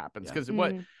that happens, because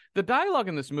what the dialogue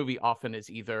in this movie often is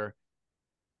either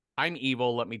I'm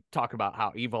evil, let me talk about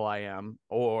how evil I am,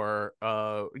 or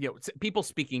people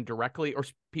speaking directly, or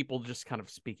people just kind of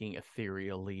speaking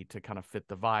ethereally to kind of fit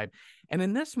the vibe. And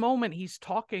in this moment he's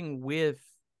talking with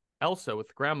Elsa,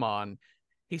 with Grandma, and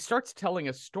he starts telling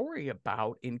a story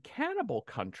about in cannibal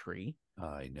country,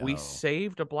 I know, we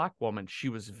saved a black woman, she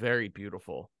was very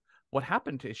beautiful. What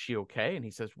happened? Is she okay? And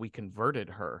he says, we converted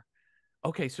her.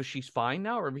 Okay, so she's fine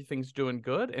now, everything's doing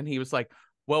good. And he was like,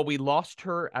 well, we lost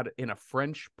her in a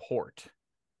French port.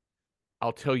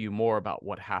 I'll tell you more about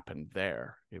what happened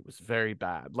there. It was very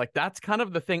bad. Like, that's kind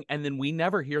of the thing. And then we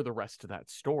never hear the rest of that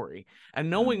story. And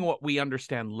knowing what we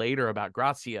understand later about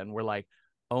Gracian, we're like,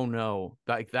 oh no,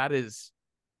 like that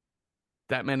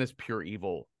man is pure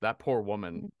evil. That poor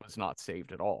woman was not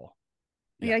saved at all.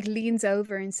 He like leans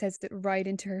over and says it right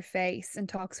into her face and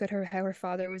talks with her how her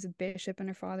father was a bishop and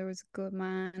her father was a good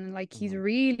man. And like he's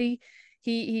really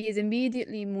he is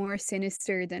immediately more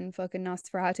sinister than fucking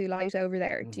Nosferatu light over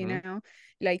there. Do you know?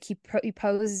 Like he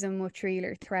poses a much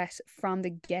realer threat from the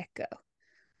get-go.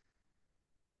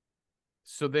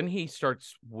 So then he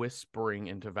starts whispering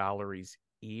into Valerie's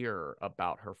ear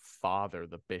about her father,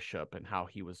 the bishop, and how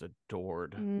he was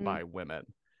adored by women.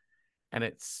 And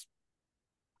it's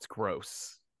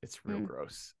gross. It's real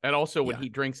gross. And also when he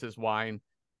drinks his wine,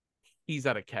 he's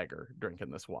at a kegger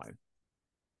drinking this wine.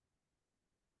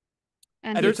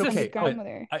 And it's okay.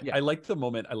 Grandmother. I like the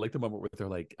moment. I like the moment where they're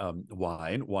like,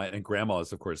 wine, and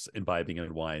Grandma's of course imbibing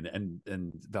in wine, and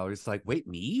Valerie's like, wait,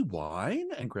 me wine?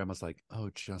 And Grandma's like, oh,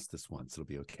 just this once, it'll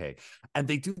be okay. And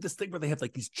they do this thing where they have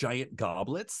like these giant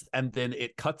goblets, and then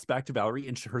it cuts back to Valerie,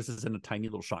 and hers is in a tiny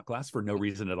little shot glass for no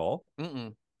reason at all.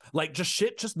 Like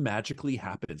shit just magically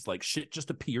happens. Like shit just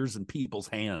appears in people's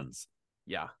hands.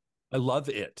 Yeah, I love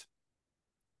it.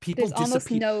 People There's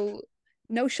almost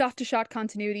no shot-to-shot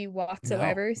continuity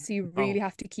whatsoever, so you really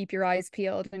have to keep your eyes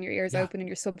peeled and your ears open and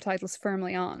your subtitles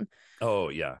firmly on. Oh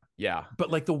yeah.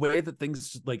 But like the way that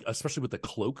things, like especially with the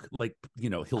cloak, like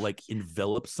he'll like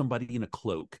envelop somebody in a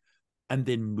cloak and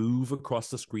then move across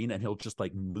the screen, and he'll just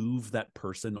like move that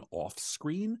person off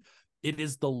screen. It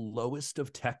is the lowest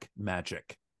of tech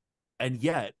magic, and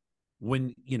yet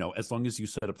when as long as you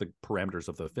set up the parameters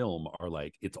of the film are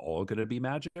like it's all going to be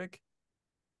magic,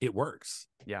 it works.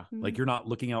 Yeah. Like you're not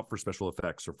looking out for special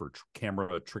effects or for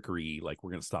camera trickery. Like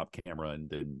we're going to stop camera and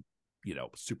then,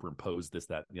 superimpose this,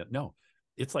 that. No,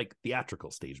 it's like theatrical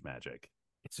stage magic.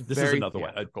 This is another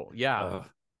theatrical one. Yeah.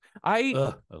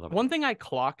 One thing I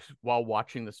clocked while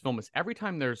watching this film is every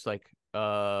time there's like,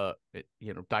 diegetic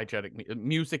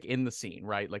music in the scene,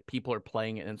 right? Like people are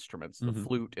playing instruments, the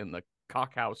flute in the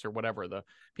cockhouse or whatever, the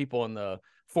people in the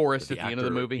forest at the end of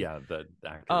the movie. Yeah, the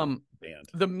actor band.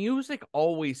 The music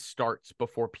always starts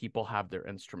before people have their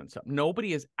instruments up.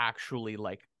 Nobody is actually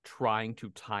like trying to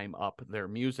time up their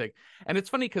music. And it's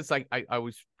funny because I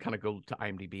always kind of go to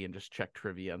IMDb and just check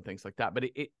trivia and things like that. But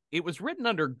it was written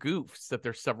under goofs that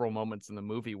there's several moments in the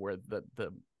movie where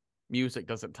the music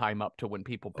doesn't time up to when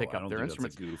people pick up their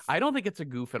instruments. I don't think it's a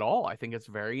goof at all. I think it's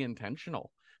very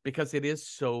intentional because it is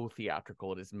so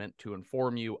theatrical. It is meant to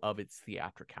inform you of its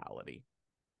theatricality.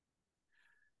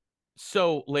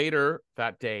 So later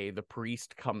that day, the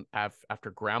priest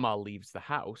after Grandma leaves the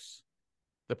house.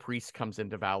 The priest comes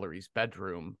into Valerie's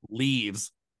bedroom.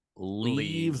 Leaves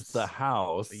the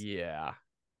house. Yeah.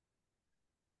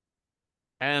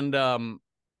 And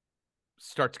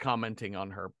starts commenting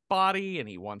on her body, and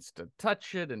he wants to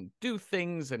touch it and do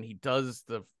things, and he does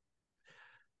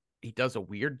a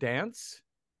weird dance.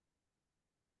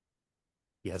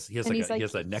 He has And he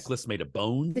has a necklace made of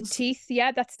bones. The teeth,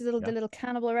 that's the little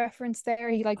cannibal reference there.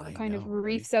 He kind of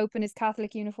reefs open his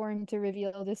Catholic uniform to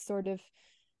reveal this sort of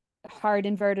hard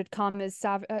inverted commas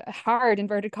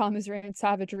around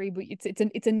savagery, but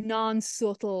it's a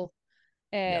non-subtle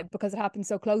because it happens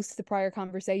so close to the prior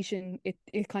conversation,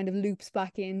 it kind of loops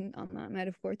back in on that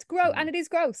metaphor. It's gross, and it is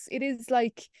gross. It is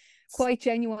like quite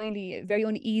genuinely a very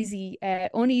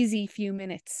uneasy few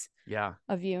minutes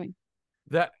of viewing.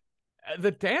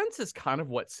 The dance is kind of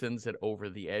what sends it over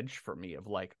the edge for me, of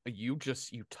like, you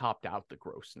topped out the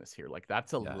grossness here. Like,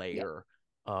 that's a layer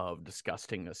of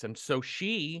disgustingness. And so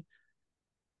she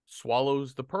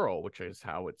swallows the pearl, which is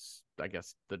how it's, I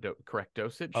guess, the correct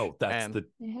dosage. Oh, that's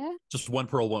just one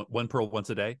pearl once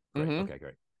a day. Great. Okay,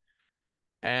 great.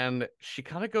 And she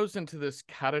kind of goes into this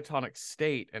catatonic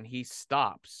state, and he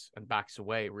stops and backs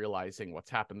away, realizing what's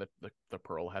happened, that the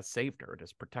pearl has saved her. It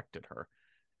has protected her.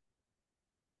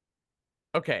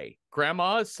 Okay,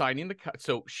 Grandma is signing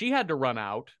so she had to run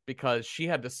out because she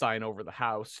had to sign over the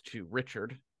house to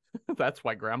Richard. That's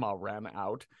why Grandma ran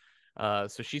out.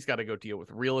 So she's got to go deal with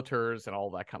realtors and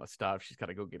all that kind of stuff. She's got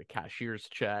to go get a cashier's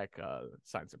check,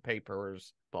 sign some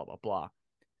papers, blah, blah, blah.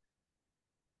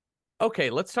 Okay,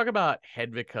 let's talk about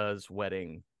Hedvika's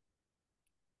wedding.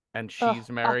 And she's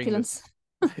marrying opulence.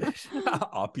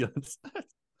 Opulence.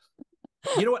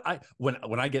 You know what?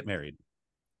 When I get married,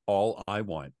 all I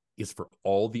want is for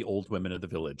all the old women of the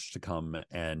village to come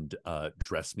and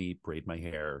dress me, braid my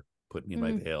hair, put me in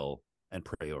my veil, and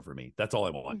pray over me. That's all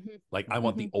I want. Like, I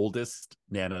want the oldest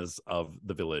nanas of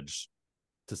the village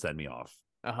to send me off.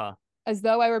 As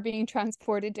though I were being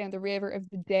transported down the river of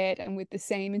the dead, and with the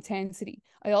same intensity.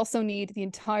 I also need the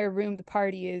entire room the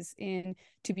party is in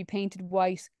to be painted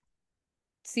white.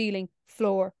 Ceiling,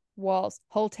 floor, walls,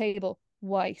 whole table,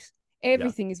 white.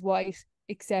 Everything is white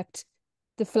except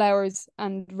the flowers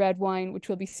and red wine, which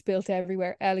will be spilt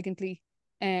everywhere elegantly,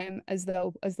 as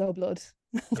though blood.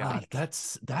 God,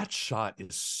 that shot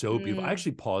is so beautiful. I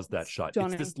actually paused that shot.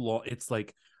 Stunning. It's this long. It's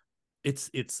like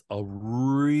it's a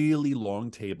really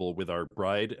long table with our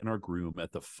bride and our groom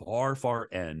at the far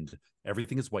end.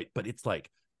 Everything is white, but it's like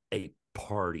a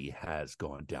party has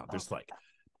gone down. There's like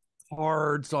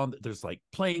cards there's like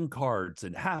playing cards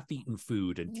and half-eaten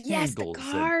food and candles. The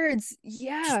cards.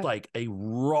 Just like a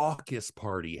raucous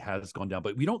party has gone down.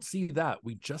 But we don't see that.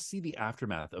 We just see the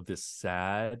aftermath of this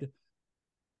sad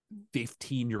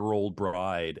 15-year-old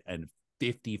bride and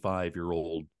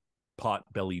 55-year-old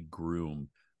pot-bellied groom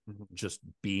just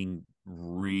being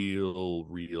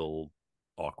real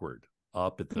awkward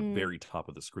up at the very top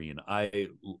of the screen.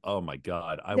 Oh my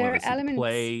God, I want to see the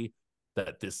play.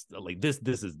 This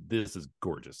is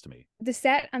gorgeous to me. The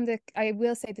set and I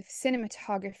will say the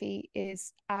cinematography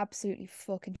is absolutely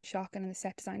fucking shocking, and the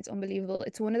set design is unbelievable.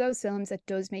 It's one of those films that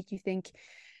does make you think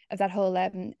of that whole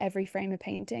every frame of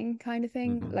painting kind of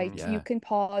thing. You can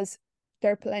pause.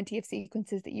 There are plenty of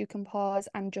sequences that you can pause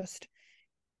and just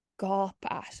gawp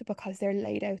at because they're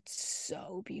laid out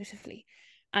so beautifully,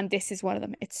 and this is one of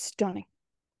them. It's stunning.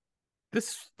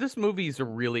 This movie is a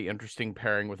really interesting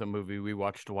pairing with a movie we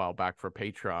watched a while back for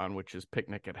Patreon, which is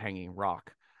Picnic at Hanging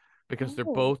Rock, because they're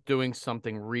both doing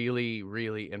something really,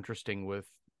 really interesting with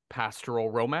pastoral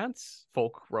romance,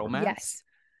 folk romance.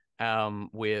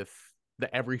 With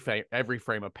the every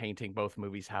frame of painting, both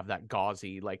movies have that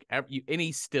gauzy, like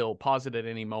any still, pause it at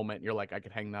any moment, you're like, I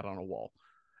could hang that on a wall.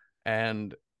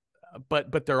 And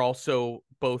but they're also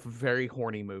both very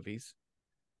horny movies,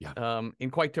 in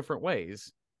quite different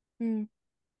ways. I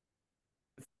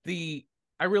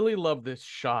really love this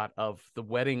shot of the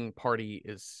wedding party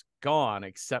is gone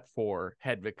except for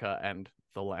Hedvika and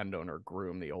the landowner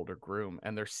groom, the older groom,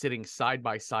 and they're sitting side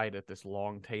by side at this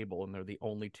long table, and they're the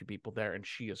only two people there, and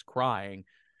she is crying,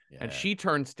 and she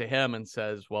turns to him and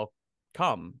says, well,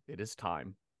 come, it is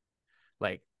time.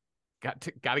 Like, got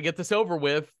to get this over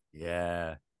with.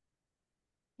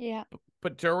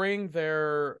 But during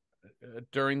their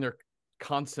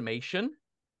consummation,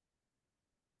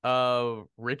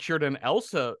 Richard and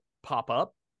Elsa pop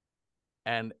up,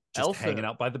 and just Elsa hanging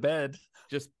out by the bed.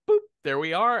 Just boop, there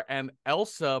we are, and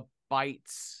Elsa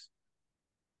bites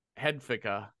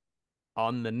Hedvika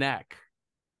on the neck,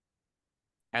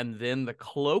 and then the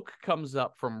cloak comes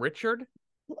up from Richard,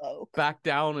 back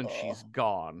down, and she's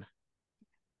gone.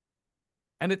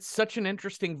 And it's such an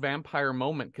interesting vampire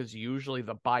moment, because usually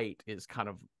the bite is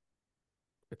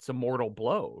it's a mortal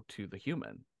blow to the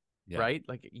human. Right?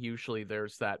 Like, usually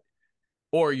there's that,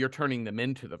 or you're turning them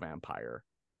into the vampire.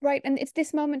 Right, and it's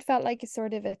this moment felt like a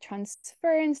sort of a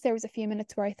transference. There was a few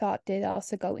minutes where I thought did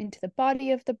also go into the body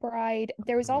of the bride.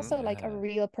 There was also like a Yeah.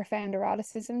 real profound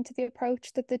eroticism to the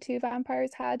approach that the two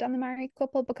vampires had on the married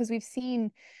couple, because we've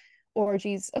seen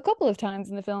orgies a couple of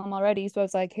times in the film already. So I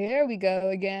was like, here we go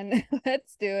again.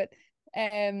 Let's do it.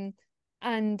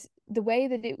 And the way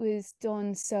that it was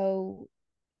done so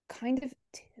kind of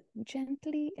too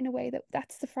gently, in a way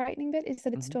that's the frightening bit, is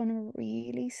that it's done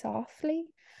really softly.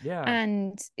 Yeah.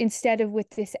 And instead of with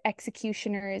this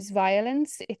executioner's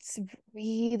violence, it's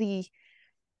really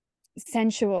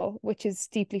sensual, which is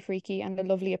deeply freaky and a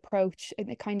lovely approach, and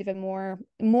a kind of a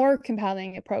more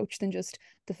compelling approach than just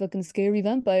the fucking scary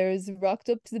vampires rocked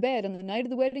up to the bed on the night of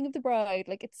the wedding of the bride.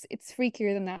 Like it's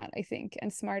freakier than that, I think,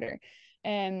 and smarter.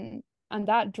 And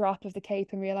that drop of the cape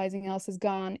and realizing Elsa's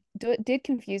gone did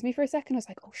confuse me for a second. I was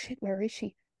like, oh shit, where is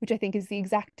she? Which I think is the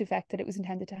exact effect that it was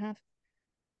intended to have.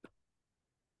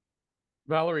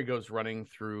 Valerie goes running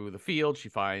through the field. She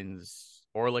finds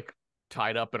Orlick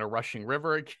tied up in a rushing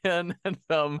river again. And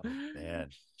Man.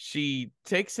 she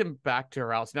takes him back to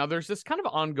her house. Now, there's this kind of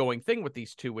ongoing thing with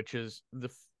these two, which is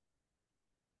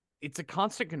it's a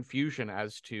constant confusion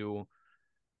as to,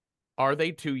 are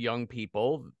they two young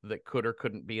people that could or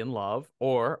couldn't be in love,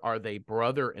 or are they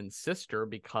brother and sister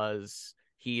because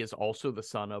he is also the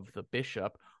son of the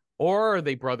bishop, or are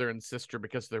they brother and sister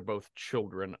because they're both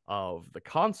children of the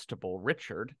constable,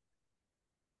 Richard?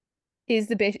 Is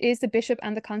the bishop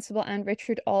and the constable and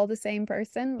Richard all the same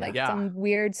person? Like some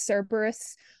weird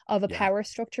Cerberus of a power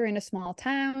structure in a small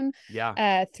town.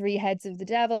 Three heads of the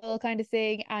devil kind of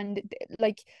thing. And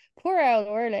like poor old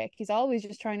Orlick, he's always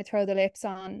just trying to throw the lips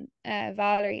on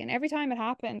Valerie. And every time it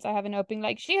happens, I have a note being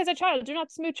like, she has a child, do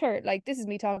not smooch her. Like, this is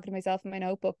me talking to myself in my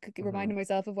notebook, reminding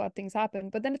myself of what things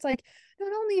happen. But then it's like,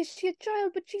 not only is she a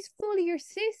child, but she's fully your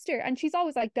sister. And she's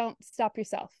always like, don't stop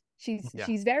yourself.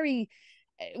 She's very,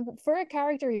 for a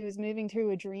character who is moving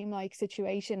through a dreamlike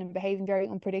situation and behaving very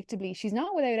unpredictably, she's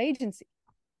not without agency.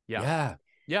 Yeah.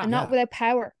 And not without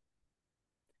power.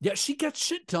 Yeah, she gets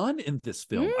shit done in this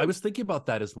film. I was thinking about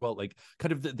that as well. Like,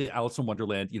 kind of the Alice in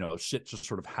Wonderland, shit just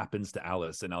sort of happens to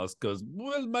Alice, and Alice goes,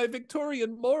 well, my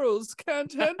Victorian morals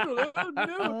can't handle it. Oh,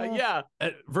 no.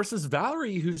 Versus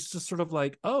Valerie, who's just sort of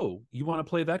like, oh, you want to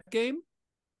play that game?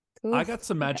 Oof. I got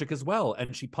some magic as well.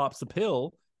 And she pops a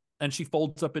pill, and she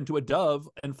folds up into a dove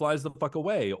and flies the fuck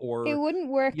away. Or it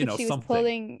wouldn't work if she was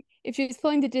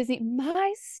pulling the Disney,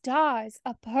 my stars,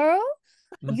 a pearl?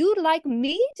 You'd like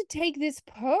me to take this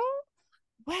pearl?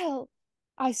 Well,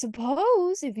 I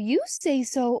suppose if you say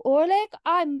so, Orlick,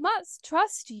 I must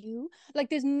trust you. Like,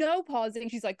 there's no pausing.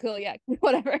 She's like, cool, yeah,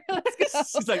 whatever. Let's go.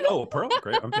 She's like, oh, a pearl?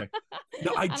 Great, okay.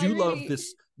 No, I do love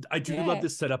this. I do love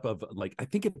this setup of, like, I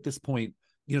think at this point,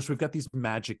 so we've got these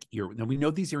magic earrings. Now we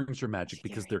know these earrings are magic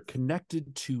because they're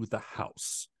connected to the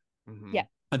house. Yeah.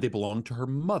 And they belong to her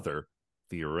mother,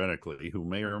 theoretically, who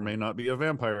may or may not be a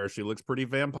vampire. She looks pretty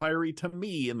vampire-y to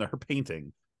me in her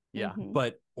painting. Yeah.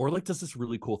 But Orlick does this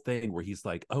really cool thing where he's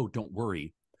like, oh, don't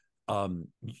worry.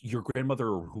 Your grandmother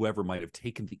or whoever might have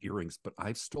taken the earrings, but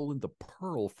I've stolen the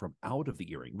pearl from out of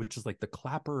the earring, which is like the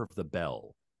clapper of the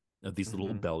bell of these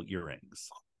little bell earrings.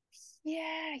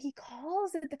 Yeah, he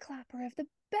calls it the clapper of the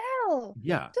bell.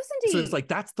 Yeah. Doesn't he? So it's like,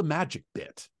 that's the magic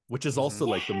bit, which is also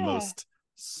like the most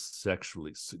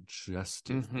sexually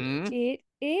suggestive bit.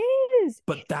 It is.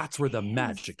 But that's where the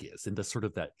magic is, in the sort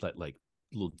of that like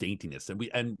little daintiness.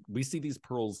 And we see these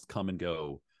pearls come and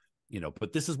go,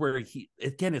 but this is where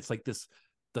it's like this,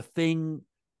 the thing,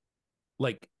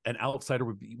 like an outsider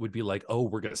would be like, oh,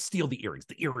 we're going to steal the earrings.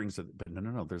 But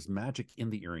no. There's magic in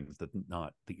the earrings, that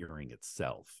not the earring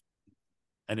itself.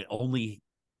 And it only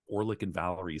Orlick and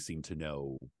Valerie seem to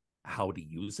know how to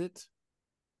use it.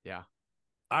 Yeah.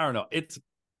 I don't know.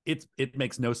 It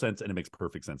makes no sense, and it makes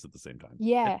perfect sense at the same time.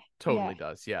 Yeah. It totally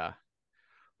does. Yeah.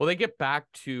 Well, they get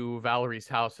back to Valerie's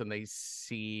house and they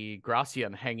see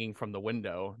Gracian hanging from the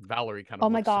window. Valerie kind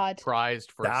of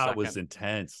surprised for a second. That was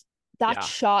intense. That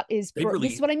shot is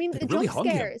this is what I mean with the really jump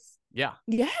scares. Yeah.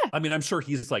 Yeah. I mean, I'm sure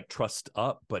he's like trussed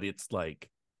up, but it's like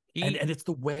and it's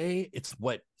the way, it's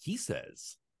what he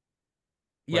says.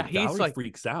 Yeah, like, he's Valerie like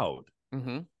freaks out.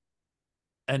 Mm-hmm.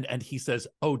 And he says,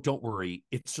 oh, don't worry,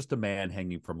 it's just a man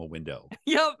hanging from a window.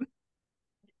 Yep.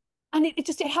 And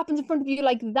it happens in front of you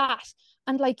like that.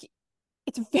 And like,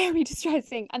 it's very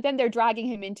distressing. And then they're dragging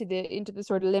him into the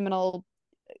sort of liminal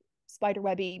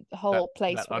spiderwebby whole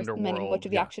place where much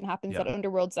of the action happens, that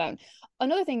underworld zone.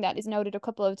 Another thing that is noted a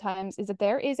couple of times is that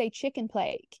there is a chicken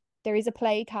plague. There is a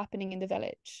plague happening in the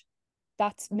village.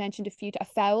 That's mentioned a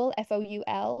foul,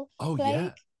 F-O-U-L. Oh, plague.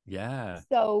 yeah. Yeah.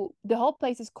 So the whole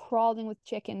place is crawling with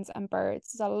chickens and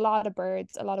birds. There's a lot of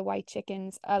birds, a lot of white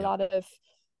chickens, a Yeah. lot of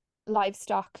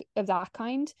livestock of that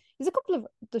kind. There's a couple of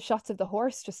the shots of the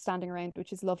horse just standing around,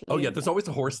 which is Oh lovely. yeah, And there's always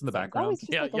a horse in the so it's always background.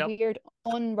 just Yeah, like a yep. weird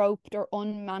unroped or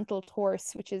unmantled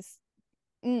horse, which is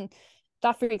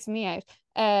that freaks me out.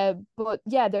 But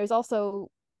yeah, there's also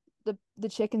the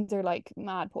chickens are like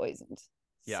mad poisoned.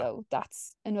 Yeah. So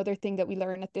that's another thing that we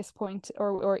learn at this point,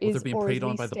 or Well, they're is being or is preyed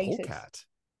on by the restated. polecat.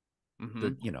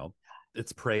 Mhm.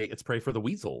 It's prey for the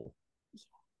weasel.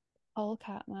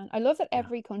 Polecat, man. I love that Yeah.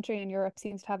 every country in Europe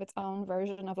seems to have its own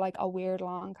version of like a weird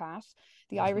long cat.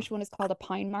 The Mhm. Irish one is called a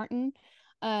pine marten.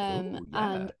 Oh, yeah.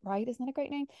 And right, isn't that a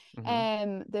great name?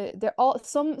 Mhm. They're all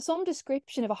some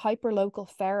description of a hyper-local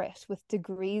ferret with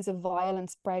degrees of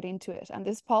violence bred into it. And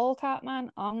this polecat,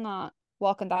 man, I'm not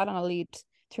walking that on a lead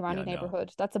to any Yeah, no.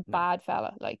 neighborhood. That's a No. bad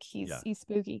fella. Like Yeah. he's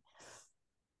spooky.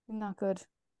 Not good.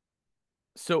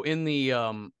 So in the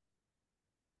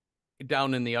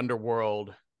down in the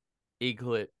underworld,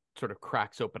 Eaglet sort of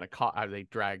cracks open a coffin. They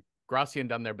drag Gracian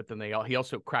down there, but then he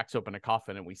also cracks open a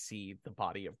coffin, and we see the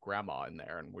body of Grandma in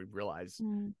there, and we realize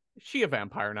is she a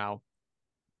vampire now?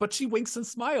 But she winks and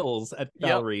smiles at Yep.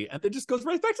 Valerie and then just goes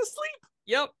right back to sleep.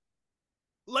 Yep.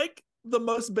 Like the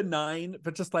most benign,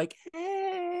 but just like,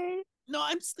 hey, no,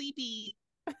 I'm sleepy.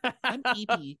 I'm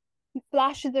eepy. He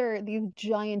flashes her these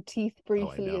giant teeth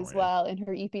briefly know, as eh? well in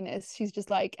her eepiness. She's just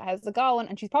like, how's it going?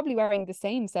 And she's probably wearing the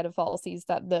same set of falsies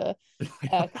that the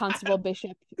Constable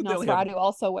Bishop They only have Nosferatu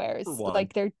also wears. one.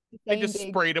 Like they're the They same just big,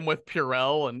 sprayed him with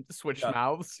Purell and switched Yeah.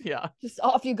 mouths. Yeah. just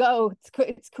off you go.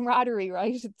 It's camaraderie,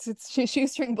 right? It's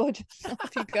shoestring budget.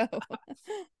 Off you go.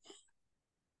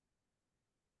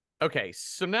 Okay,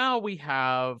 so now we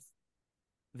have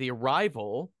the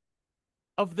arrival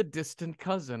of the distant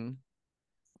cousin,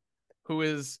 who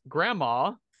is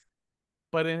Grandma,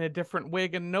 but in a different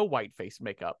wig and no white face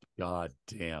makeup. God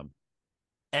damn.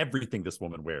 Everything this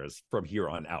woman wears from here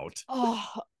on out. Oh,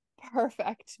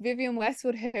 perfect. Vivian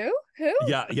Westwood, who?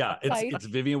 Yeah. Like- It's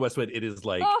Vivian Westwood. It is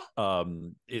like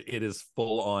it is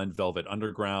full on Velvet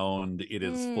Underground. It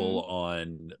is full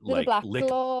on Little like black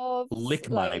gloves, lick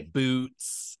my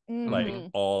boots, like Mhm.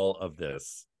 all of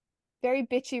this. Very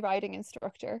bitchy riding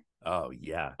instructor. Oh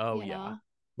yeah. Oh, you yeah. know?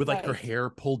 With like her Right. hair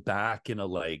pulled back in a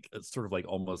like sort of like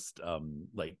almost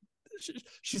like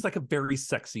she's like a very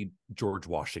sexy George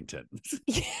Washington.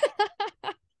 Yes.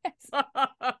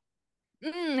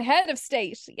 Head of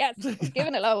state. Yes,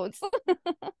 giving it loads.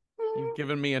 You've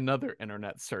given me another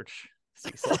internet search,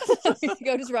 Cecil. You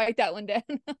go just write that one down.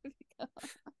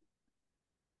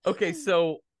 Okay,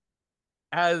 so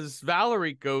as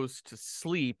Valerie goes to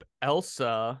sleep,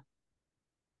 Elsa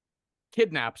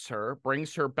kidnaps her,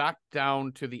 brings her back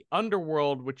down to the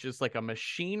underworld, which is like a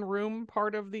machine room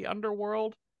part of the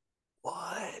underworld.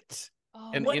 What?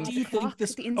 Oh, And What in do you think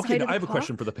this? Okay, I have a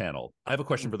question for the panel.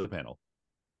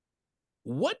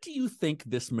 What do you think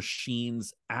this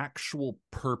machine's actual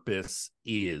purpose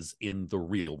is in the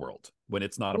real world when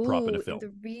it's not a prop in a film? In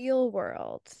the real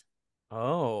world.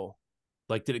 Oh.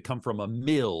 Like, did it come from a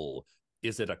mill?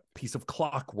 Is it a piece of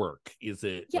clockwork? Is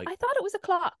it Yeah, like I thought it was a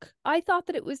clock. I thought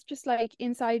that it was just like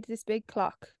inside this big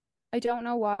clock. I don't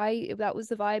know why, if that was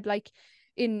the vibe. Like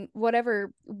in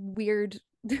whatever weird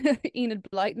Enid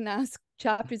Blyton-esque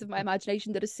chapters of my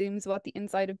imagination that assumes what the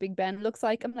inside of Big Ben looks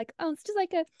like. I'm like, oh, it's just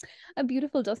like a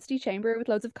beautiful dusty chamber with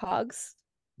loads of cogs.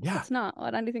 Yeah. It's not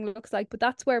what anything looks like, but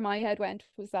that's where my head went,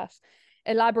 was that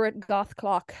elaborate goth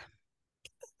clock.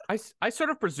 I sort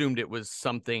of presumed it was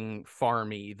something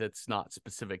farmy that's not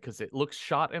specific because it looks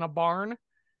shot in a barn.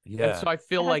 Yeah. And so I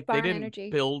feel It has like they barn didn't energy.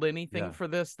 build anything Yeah. for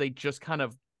this. They just kind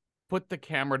of put the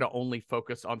camera to only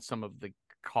focus on some of the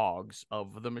cogs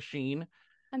of the machine.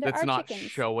 And there That's are not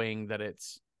chickens. showing that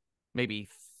it's maybe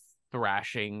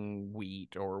thrashing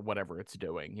wheat or whatever it's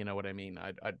doing. You know what I mean?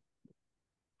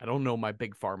 I don't know my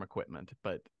big farm equipment,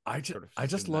 but I just sort of I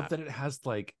just assume love that it has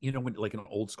like, when like an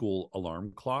old school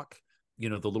alarm clock, the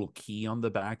little key on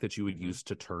the back that you would use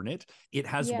to turn it. It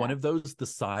has one Yeah. of those the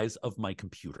size of my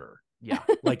computer. Yeah.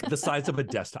 Like the size of a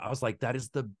desktop. I was like, that is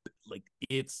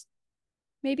it's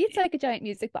Maybe it's like a giant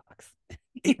music box.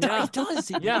 it, Yeah. it does.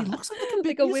 It, Yeah. it looks like a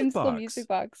big Like a music whimsical box. music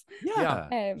box.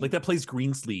 Yeah. Like that plays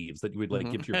green sleeves that you would like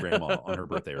Mhm. give to your grandma on her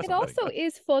birthday or It something. also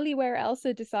is fully where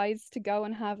Elsa decides to go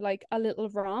and have like a little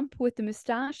romp with the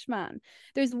mustache man.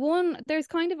 There's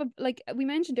kind of like we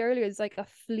mentioned earlier, there's like a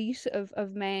fleet of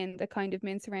men that kind of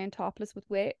mince around topless with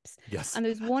whips. Yes. And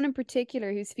there's one in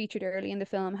particular who's featured early in the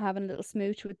film having a little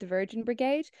smooch with the Virgin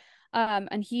Brigade.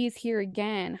 And he's here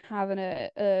again having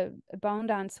a bone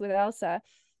dance with Elsa.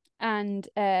 And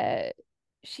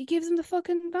she gives him the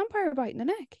fucking vampire bite in the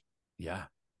neck. Yeah.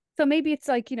 So maybe it's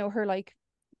like, her like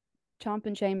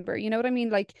chomping chamber. You know what I mean?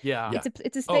 Like Yeah. it's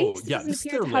a Oh, space that yeah, doesn't this is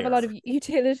appear their to have a lot of lair.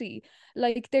 utility.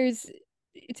 Like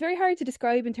it's very hard to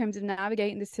describe in terms of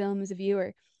navigating this film as a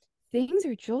viewer. Things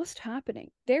are just happening.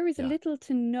 There is Yeah. little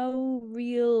to no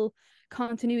real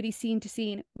continuity scene to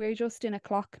scene. We're just in a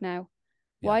clock now.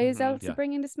 Yeah. Why is Mhm. Elsa Yeah.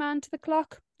 bringing this man to the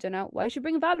clock? Don't know. Why is she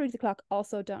bringing Valerie to the clock?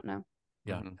 Also don't know.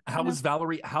 Yeah. Mhm. How No. is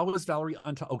Valerie? How is Valerie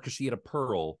on top? Oh, because she had a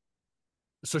pearl.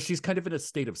 So she's kind of in a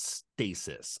state of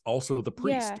stasis. Also, the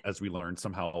priest, Yeah. as we learned,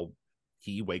 somehow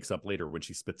he wakes up later when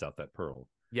she spits out that pearl.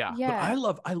 Yeah. But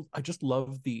Yeah. I just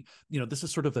love the, this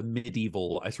is sort of a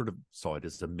medieval, I sort of saw it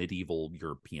as a medieval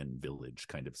European village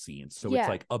kind of scene. So it's Yeah.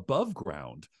 like above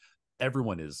ground,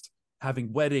 everyone is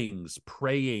having weddings,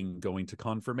 praying, going to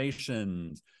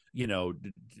confirmations,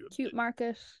 Cute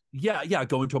market. yeah,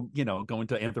 going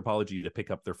to Anthropology to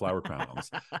pick up their flower crowns.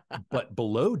 But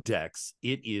below decks,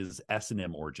 it is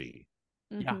S&M orgy.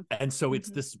 Yeah. Mhm. And so it's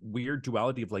Mhm. this weird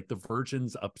duality of like the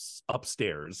virgins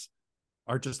upstairs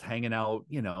are just hanging out,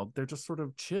 they're just sort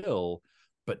of chill,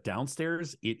 but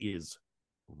downstairs it is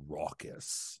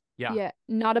raucous. Yeah. Yeah.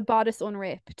 Not a bodice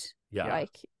unripped. Yeah.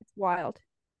 Like it's wild.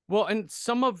 Well, and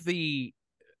some of the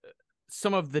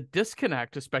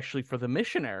disconnect, especially for the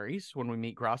missionaries, when we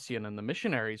meet Gracian and the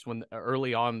missionaries, when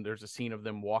early on there's a scene of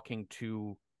them walking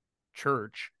to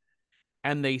church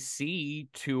and they see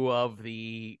two of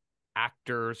the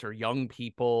actors or young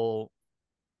people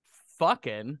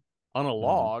fucking on a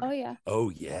log. Oh yeah. Oh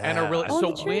yeah. And are really On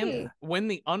so the tree. when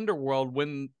the underworld,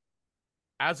 when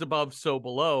as above so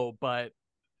below, but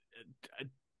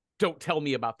don't tell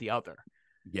me about the other.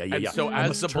 Yeah. And so I as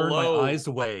must the turn below, my eyes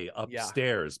away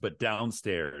upstairs, but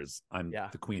downstairs I'm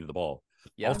the queen of the ball.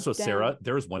 Yeah. Also, Damn. Sarah,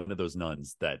 there's one of those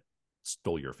nuns that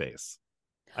stole your face.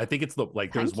 I think it's there's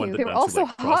Thank one you. of They the were nuns who also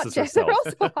like hot, crosses Jess. They were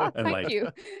herself also hot. and Thank like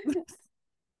you.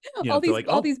 they're like,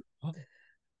 all these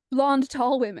blonde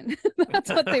tall women. That's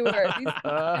what they were. These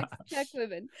Czech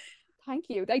women. Thank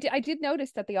you. I did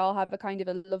notice that they all have a kind of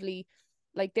a lovely,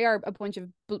 like they are a bunch of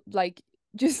like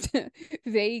just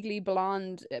vaguely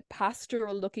blonde,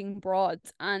 pastoral looking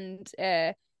broads, and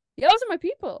yeah, those are my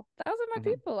people. Those are my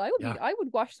people. I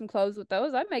would wash some clothes with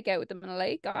those. I'd make out with them in a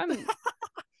lake.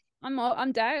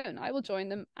 I'm down. I will join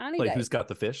them any like day. who's got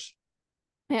the fish?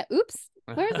 Yeah. Oops.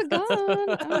 Where's it gone?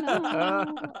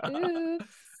 Oh no. Oops.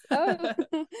 Oh.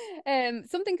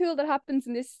 Something cool that happens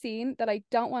in this scene that I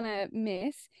don't want to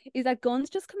miss is that guns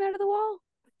just come out of the wall.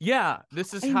 Yeah,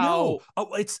 this is I how know.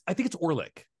 Oh, I think it's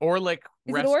Orlick. Orlick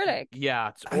Is it Orlick? Yeah,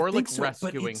 it's I think Orlick so, but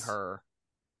rescuing it's- her.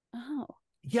 Oh.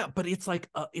 Yeah, but it's like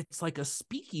a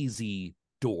speakeasy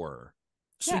door.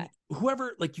 So Yeah.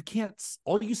 whoever, like, you can't,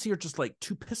 all you see are just like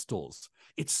two pistols.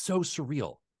 It's so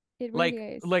surreal. It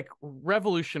really is. Like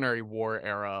Revolutionary War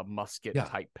era musket Yeah.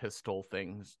 type pistol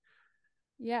things.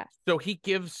 Yeah. So he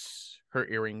gives her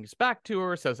earrings back to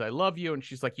her, says, I love you. And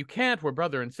she's like, you can't. We're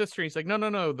brother and sister. He's like,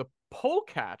 no. The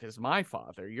polecat is my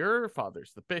father. Your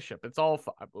father's the bishop. It's all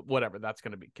whatever. That's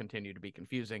going to continue to be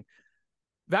confusing.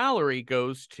 Valerie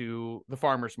goes to the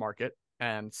farmer's market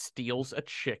and steals a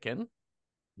chicken.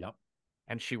 Yep.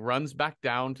 And she runs back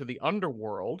down to the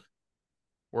underworld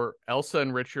where Elsa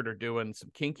and Richard are doing some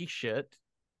kinky shit.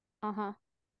 Uh-huh.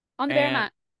 On the bear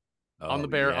mat. On the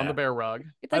bear rug.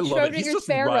 It's like I love it. He's Schrodinger's just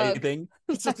bear rug. writhing.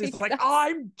 He's Like, like,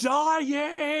 I'm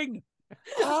dying.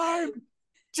 I'm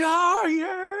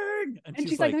dying. And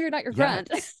she's like, no, you're not your friend.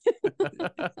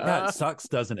 Yeah, it sucks,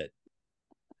 doesn't it?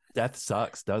 Death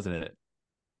sucks, doesn't it?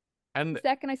 And The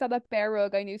second I saw that bear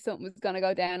rug, I knew something was going to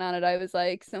go down on it. I was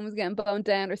like, someone's getting boned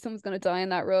down or someone's going to die on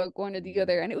that rug, one or the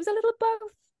other. And it was a little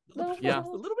both. Yeah. A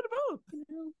little bit of both. You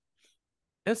know?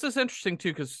 this is interesting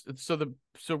too, because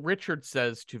so Richard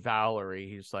says to Valerie,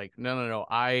 he's like, no,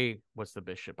 I was the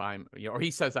bishop. Or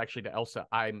he says actually to Elsa,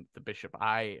 I'm the bishop.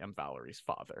 I am Valerie's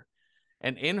father.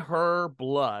 And in her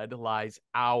blood lies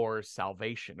our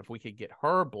salvation. If we could get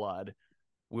her blood,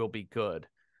 we'll be good.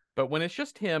 But when it's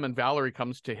just him and Valerie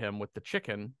comes to him with the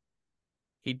chicken,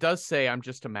 he does say, I'm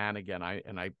just a man again. I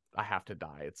have to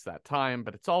die. It's that time,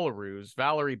 but it's all a ruse.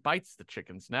 Valerie bites the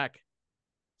chicken's neck,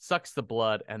 sucks the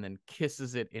blood, and then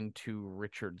kisses it into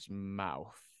Richard's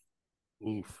mouth.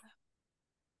 Oof.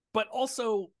 But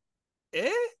also,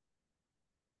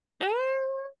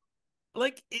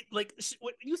 like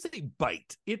when you say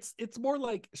bite, it's more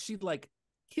like she like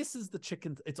kisses the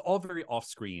chicken. It's all very off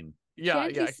screen.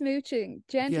 Gently smooching.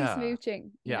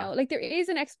 You know, like there is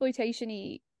an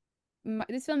exploitation-y.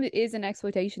 This film is an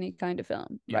exploitation-y kind of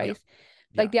film, right?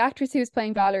 Yeah. Like the actress who's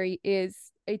playing Valerie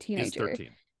is a teenager. Is 13.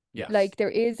 Yes. Like there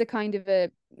is a kind of a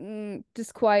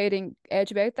disquieting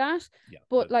edge about that. Yeah.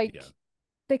 But like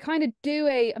they kind of do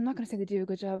I'm not going to say they do a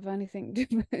good job of anything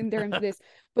in terms of this,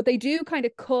 but they do kind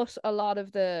of cut a lot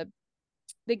of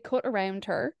they cut around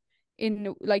her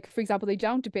in, like, for example, they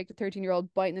don't depict a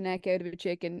 13-year-old biting the neck out of a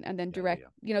chicken and then direct,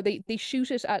 they shoot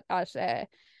it at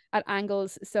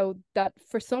angles so that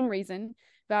for some reason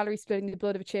Valerie splitting the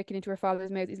blood of a chicken into her father's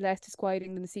mouth is less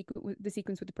disquieting than the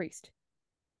sequence with the priest.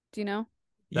 Do you know?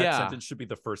 That sentence should be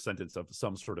the first sentence of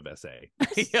some sort of essay.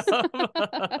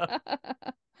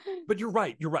 But you're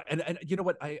right. And you know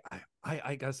what?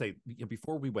 I gotta say,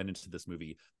 before we went into this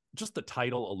movie, just the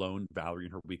title alone, Valerie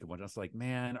and Her Week of Wonder, I was like,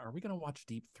 man, are we gonna watch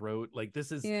Deep Throat? Like,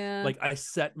 this is like, I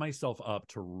set myself up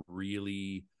to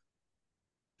really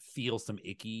feel some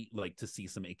icky, like to see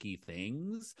some icky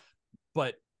things.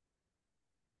 But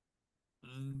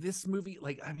this movie,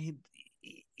 like, I mean,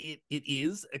 it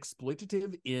is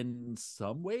exploitative in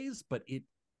some ways, but it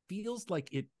feels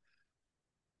like it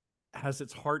has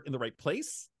its heart in the right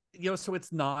place, so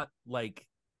it's not like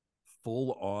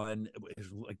full on,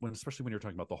 like, especially when you're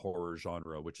talking about the horror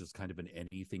genre, which is kind of an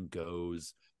anything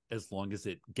goes, as long as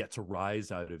it gets a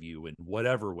rise out of you in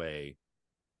whatever way,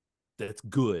 that's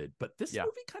good. But this movie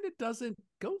kind of doesn't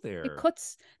go there.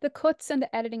 The cuts and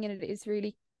the editing in it is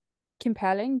really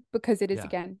compelling because it is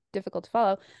again difficult to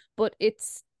follow, but it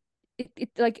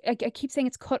like I keep saying,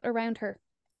 it's cut around her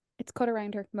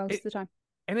most of the time.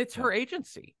 And it's her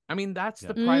agency. I mean, that's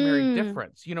the primary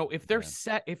difference. If they're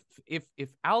set, if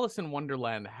Alice in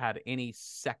Wonderland had any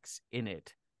sex in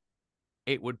it,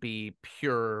 it would be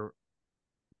pure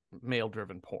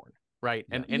male-driven porn, right?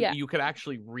 And you could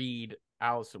actually read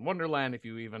Alice in Wonderland if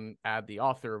you even add the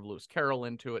author of Lewis Carroll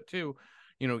into it too.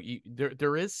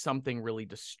 There is something really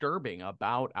disturbing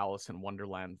about Alice in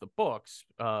Wonderland, the books,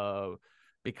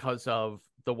 because of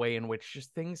the way in which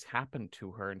just things happen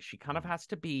to her, and she kind of has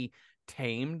to be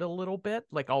tamed a little bit.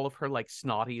 Like, all of her like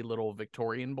snotty little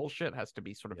Victorian bullshit has to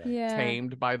be sort of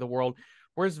tamed by the world,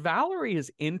 whereas Valerie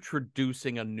is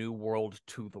introducing a new world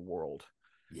to the world.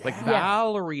 Like,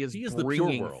 Valerie is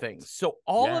bringing things. So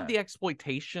all of the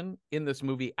exploitation in this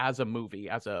movie, as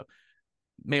a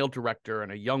male director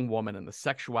and a young woman, and the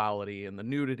sexuality and the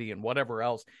nudity and whatever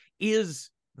else, is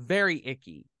very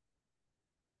icky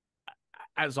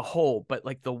as a whole. But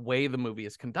like, the way the movie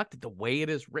is conducted, the way it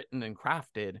is written and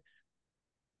crafted,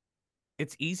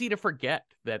 it's easy to forget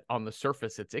that on the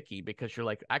surface it's icky, because you're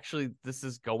like, actually, this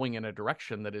is going in a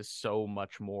direction that is so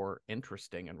much more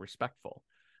interesting and respectful.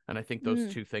 And I think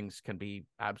those two things can be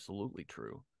absolutely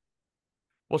true.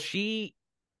 Well, she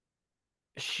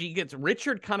gets,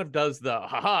 Richard kind of does the,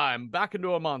 haha, I'm back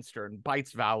into a monster, and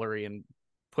bites Valerie and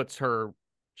puts her,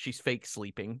 she's fake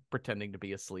sleeping, pretending to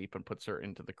be asleep, and puts her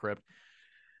into the crypt.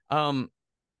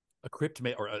 A crypt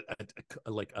made, or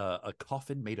a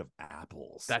coffin made of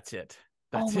apples. That's it.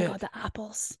 Oh my God, the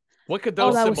apples. What could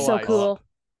those symbolize? That was so cool.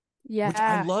 Yeah. Which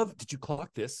I love. Did you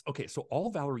clock this? Okay, so all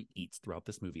Valerie eats throughout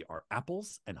this movie are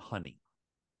apples and honey.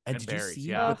 And did berries,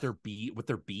 you see what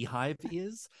their beehive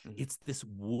is? It's this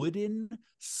wooden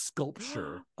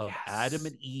sculpture of Adam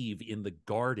and Eve in the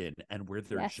garden, and where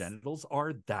their genitals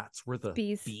are, that's where the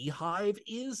beehive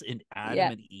is in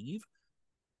Adam and Eve.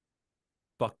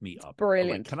 Fuck me up.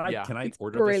 Brilliant. Like, can I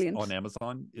order this on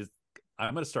Amazon?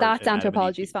 I'm gonna start. That's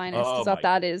Anthropologie's finest. Is what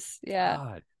that is. Yeah.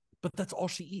 God. But that's all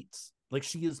she eats. Like,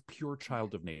 she is pure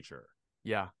child of nature.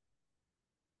 Yeah.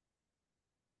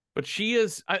 But she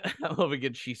is, I love,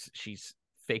 again, she's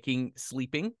faking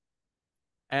sleeping.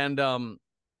 And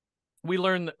we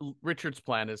learn that Richard's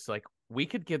plan is like, we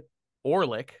could get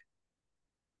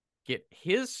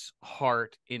his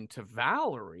heart into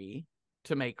Valerie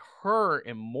to make her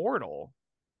immortal.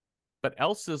 But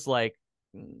Elsa's like,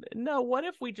 no, what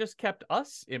if we just kept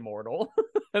us immortal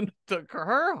and took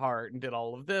her heart and did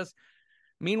all of this?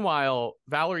 Meanwhile,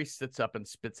 Valerie sits up and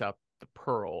spits out the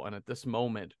pearl, and at this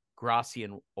moment,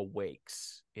 Gracian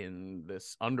awakes in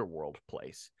this underworld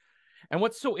place. And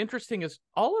what's so interesting is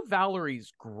all of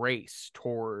Valerie's grace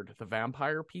toward the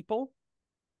vampire people,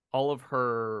 all of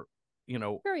her,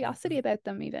 curiosity about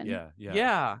them, even.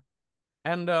 Yeah.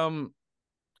 And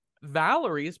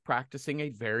Valerie is practicing a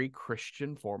very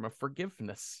Christian form of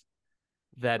forgiveness.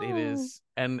 That it is,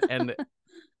 and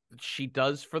she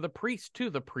does for the priest too.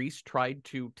 The priest tried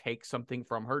to take something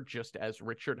from her, just as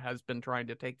Richard has been trying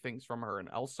to take things from her and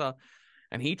Elsa,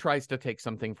 and he tries to take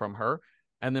something from her.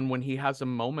 And then when he has a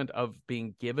moment of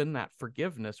being given that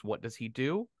forgiveness, what does he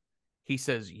do? He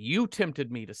says, you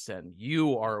tempted me to sin,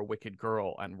 you are a wicked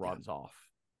girl, and runs off.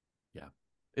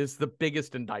 Is the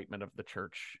biggest indictment of the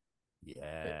church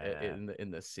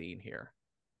in this scene here.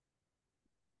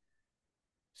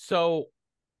 So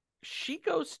she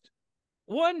goes,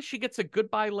 one, she gets a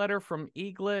goodbye letter from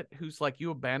Eaglet, who's like,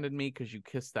 you abandoned me because you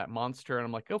kissed that monster. And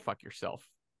I'm like, go fuck yourself.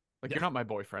 Like, you're not my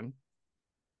boyfriend.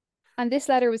 And this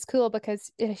letter was cool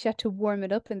because she had to warm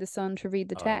it up in the sun to read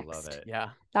the Oh, text. I love it. Yeah.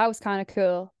 That was kind of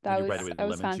cool. And That you was write it with that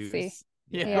was lemon fancy. juice.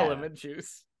 Yeah, Yeah. lemon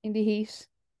juice. In the heat.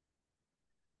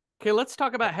 Okay, let's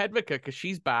talk about Hedvika because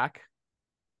she's back.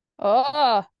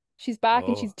 Oh, she's back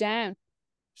and Oh. she's down.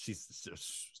 She's,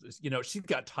 she's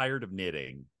got tired of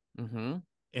knitting Mm-hmm.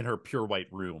 in her pure white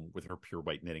room with her pure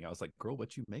white knitting. I was like, girl,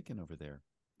 what you making over there?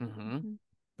 Mm-hmm.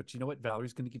 But you know what?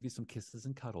 Valerie's going to give you some kisses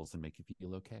and cuddles and make you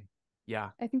feel okay. Yeah.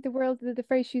 I think the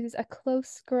phrase she uses, a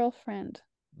close girlfriend.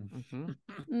 Mm-hmm.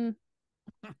 Mm.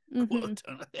 Mhm.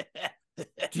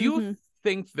 Do you Mhm.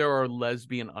 think there are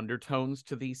lesbian undertones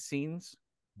to these scenes?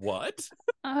 What?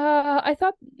 I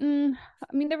thought. I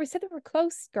mean, they were said they were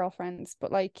close girlfriends,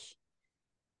 but like,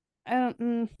 I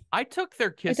don't. I took their I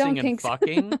don't kissing and think so.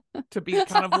 fucking to be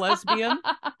kind of lesbian.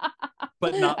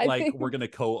 But not I like think- we're going to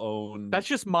co-own. That's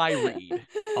just my read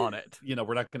on it.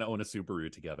 We're not going to own a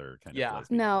Subaru together kind Yeah. of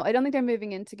lesbian. No, I don't think they're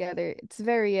moving in together. It's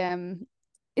very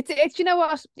it's you know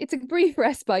what? It's a brief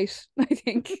respite, I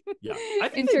think. Yeah. I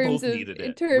think in they terms both of needed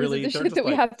in it. terms Really, of the they're shit just that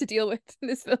we like, have to deal with in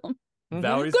this film.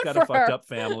 Valerie's Good got for a fucked her. up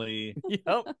family.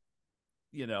 Yep.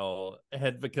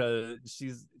 Hedvika,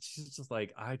 she's just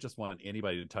like, I just want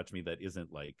anybody to touch me that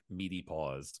isn't like Meaty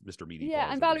Paws, Mr. Meaty Paws. Yeah,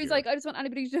 and over Valerie's here. like, I just want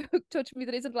anybody to touch me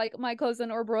that isn't like my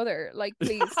cousin or brother. Like,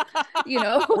 please, you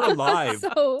know. We're alive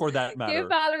So for that matter. give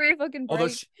Valerie a fucking break.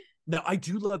 Although now I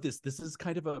do love this. This is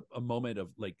kind of a moment of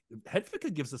like,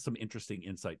 Hedvika gives us some interesting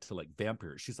insight to like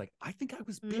vampires. She's like, I think I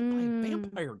was bit by a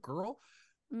vampire, girl.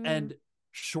 And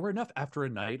sure enough, after a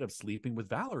night of sleeping with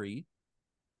Valerie,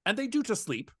 and they do just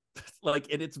sleep, like,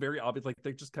 and it's very obvious, like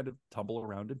they just kind of tumble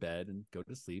around in bed and go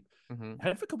to sleep. Mm-hmm.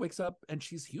 Hedvika wakes up and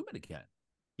she's human again.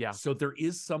 Yeah. So there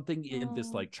is something in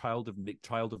this like child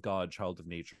of God, child of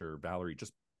nature, Valerie,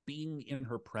 just being in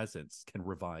her presence can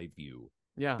revive you.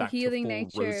 Yeah. The Back to healing full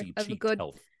nature rosy of a cheeked good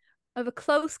health. of a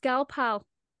close gal pal.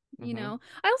 You Mhm. know,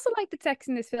 I also like that sex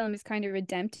in this film is kind of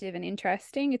redemptive and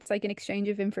interesting. It's like an exchange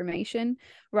of information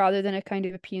rather than a kind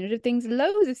of a punitive thing. There's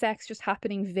loads of sex just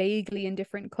happening vaguely in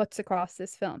different cuts across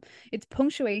this film. It's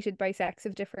punctuated by sex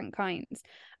of different kinds.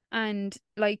 And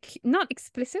like not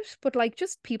explicit, but like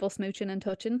just people smooching and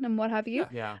touching and what have you.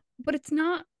 Yeah. But it's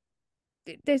not,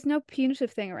 there's no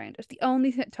punitive thing around it. The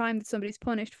only time that somebody's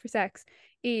punished for sex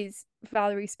is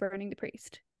Valerie spurning the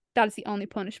priest. That is the only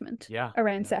punishment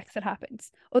around sex that happens.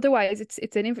 Otherwise,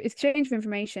 it's an exchange of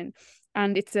information,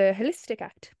 and it's a holistic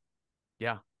act.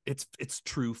 Yeah, it's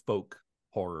true folk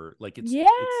horror. Like it's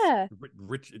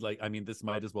rich. Like, I mean, this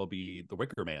might as well be The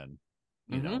Wicker Man.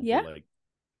 You know, like.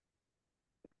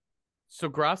 So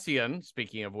Gracian,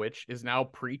 speaking of which, is now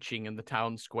preaching in the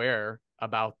town square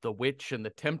about the witch and the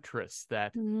temptress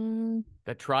that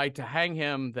tried to hang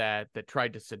him, that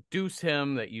tried to seduce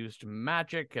him, that used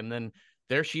magic, and then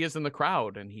there she is in the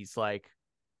crowd, and he's like,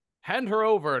 hand her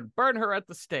over and burn her at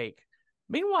the stake.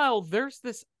 Meanwhile, there's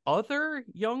this other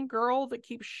young girl that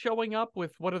keeps showing up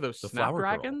with, what are those,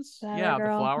 snapdragons? Yeah, the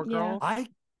flower girl. I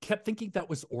kept thinking that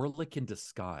was Orlick in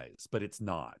disguise, but it's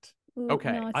not.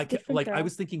 Okay. No, I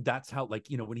was thinking that's how, like,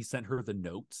 you know, when he sent her the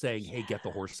note saying, hey, get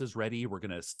the horses ready, we're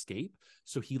gonna escape.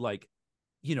 So he, like,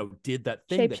 you know, did that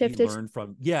thing that he learned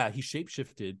from, he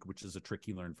shapeshifted, which is a trick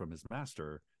he learned from his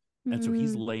master. And so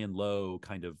he's laying low,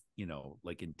 kind of, you know,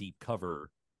 like in deep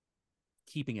cover,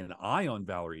 keeping an eye on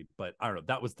Valerie. But I don't know,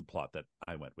 that was the plot that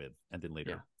I went with. And then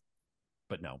later,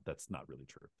 but no, that's not really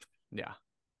true. Yeah.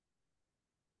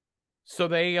 So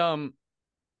they,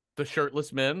 the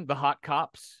shirtless men, the hot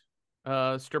cops,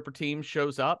 stripper team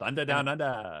shows up. Under down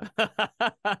under.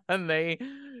 And they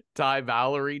tie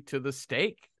Valerie to the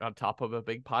stake on top of a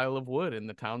big pile of wood in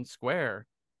the town square.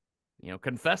 You know,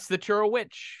 confess that you're a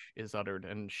witch is uttered,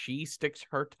 and she sticks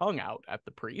her tongue out at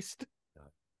the priest.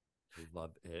 I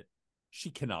love it. She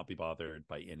cannot be bothered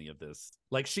by any of this.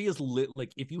 Like, she is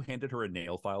like, if you handed her a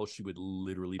nail file, she would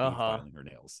literally be filing her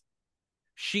nails.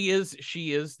 She's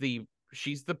the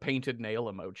painted nail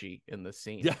emoji in this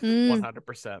scene. Yeah.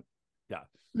 100%.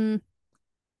 Yeah.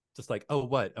 Just like, oh,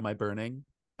 what? Am I burning?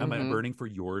 Am I burning for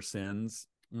your sins?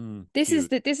 This is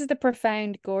the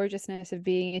profound gorgeousness of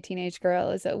being a teenage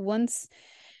girl, is that once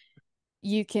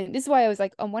you can, this is why I was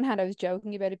like, on one hand I was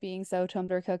joking about it being so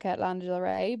Tumblr coquette Lana Del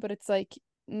Rey, but it's like,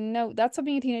 no, that's what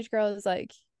being a teenage girl is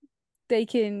like.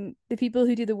 The people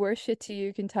who do the worst shit to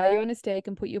you can tie you on a stake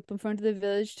and put you up in front of the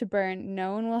village to burn.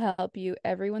 No one will help you.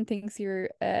 Everyone thinks you're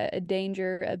a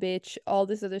danger, a bitch, all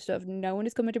this other stuff. No one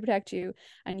is coming to protect you,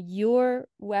 and your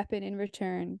weapon in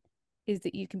return is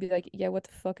that you can be like, yeah, what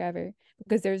the fuck ever,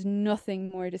 because there's nothing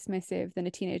more dismissive than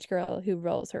a teenage girl who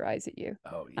rolls her eyes at you.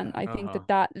 Oh And yeah. I think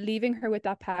that leaving her with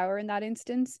that power in that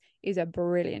instance is a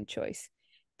brilliant choice.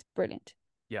 It's brilliant.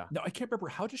 Yeah. No, I can't remember.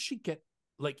 How does she get,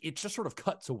 like, it just sort of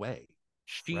cuts away,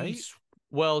 right?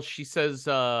 Well, she says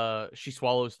she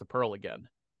swallows the pearl again.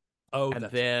 Oh, and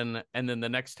then the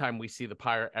next time we see the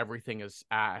pirate, everything is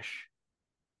ash.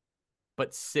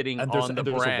 But sitting on the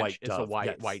branch is a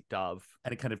white dove.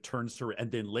 And it kind of turns her, and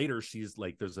then later she's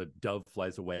like, there's a dove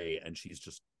flies away and she's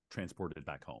just transported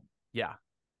back home. Yeah.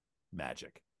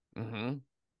 Magic. Mm-hmm.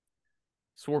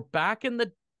 So we're back in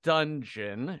the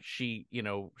dungeon. She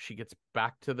gets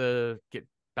back into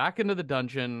the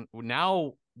dungeon.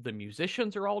 Now the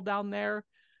musicians are all down there.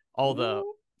 All the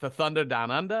Thunder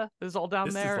Down Under is all down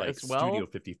there like as well. Studio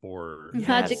 54.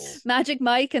 Yes. Magic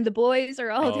Mike and the boys are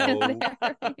all down there.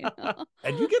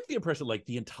 And you get the impression like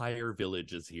the entire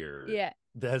village is here. Yeah.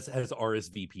 That has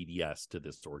RSVPDS to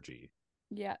this orgy.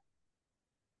 Yeah.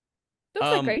 Looks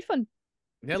like great fun.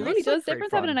 Yeah, it really does.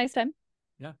 Everyone's having a nice time.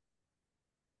 Yeah.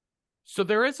 So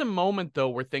there is a moment though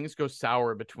where things go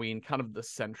sour between kind of the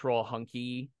central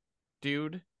hunky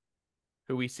dude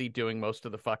who we see doing most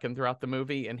of the fucking throughout the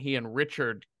movie, and he and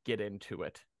Richard get into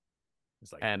it.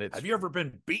 It's like, have you ever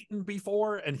been beaten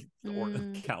before? And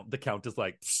the count is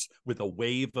like, with a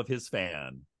wave of his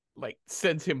fan, like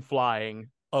sends him flying.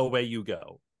 Away you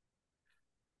go.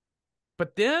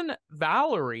 But then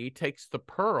Valerie takes the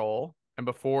pearl, and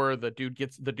before the dude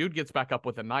gets back up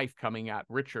with a knife coming at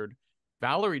Richard,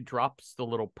 Valerie drops the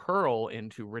little pearl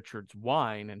into Richard's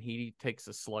wine, and he takes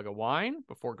a slug of wine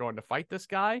before going to fight this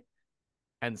guy.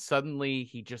 And suddenly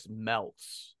he just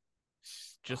melts.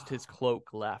 Just his cloak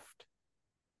left.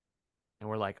 And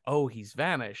we're like, oh, he's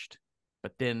vanished.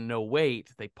 But then, no, wait.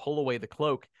 They pull away the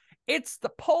cloak. It's the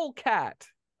polecat.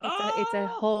 It's a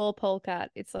whole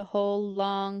polecat. It's a whole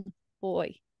long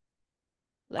boy.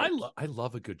 Like, I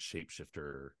love a good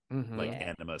shapeshifter,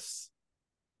 animus.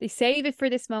 They save it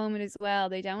for this moment as well.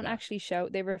 They don't actually show.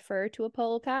 They refer to a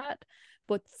polecat,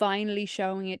 but finally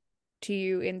showing it to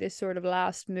you in this sort of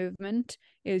last movement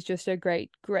is just a great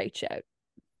shout.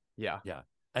 Yeah.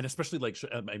 And especially like,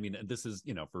 I mean, this is,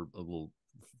 for a little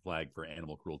flag for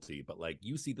animal cruelty, but like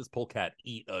you see this polecat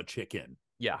eat a chicken.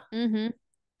 Yeah. Mm-hmm.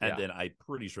 And then I'm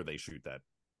pretty sure they shoot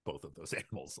both of those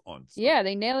animals on screen. Yeah,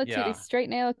 they nail it they straight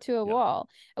nail it to a wall.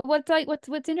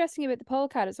 What's interesting about the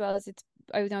polecat as well is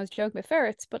I was joking about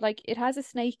ferrets, but like it has a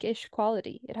snake-ish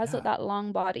quality. It has that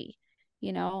long body,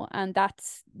 and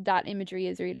that imagery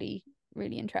is really,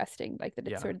 really interesting. Like that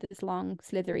it's sort of this long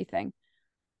slithery thing.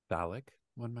 Phallic,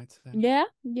 one might say.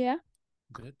 Yeah.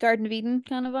 Good. Garden of Eden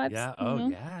kind of vibes. Yeah. Oh,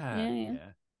 yeah.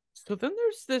 So then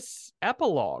there's this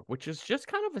epilogue, which is just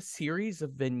kind of a series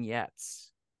of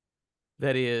vignettes.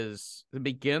 It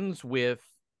begins with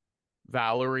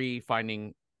Valerie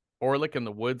finding Orlick in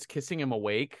the woods,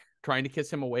 trying to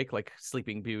kiss him awake, like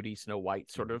Sleeping Beauty, Snow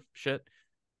White sort of shit.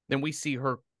 Then we see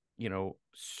her,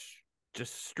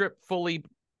 just strip fully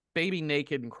baby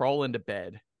naked and crawl into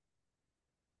bed.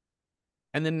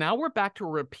 And then now we're back to a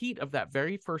repeat of that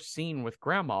very first scene with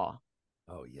Grandma.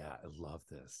 Oh, yeah. I love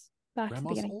this.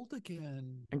 Grandma's old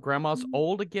again. And Grandma's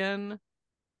old again.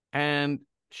 And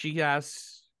she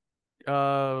asks,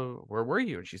 where were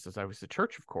you? And she says, I was at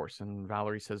church, of course. And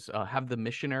Valerie says, have the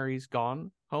missionaries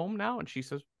gone home now? And she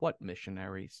says, what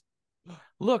missionaries?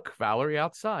 Look, Valerie,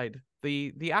 outside.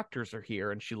 The actors are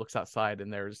here. And she looks outside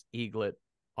and there's Eaglet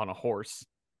on a horse.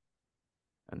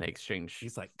 And they exchange.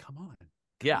 She's like, come on.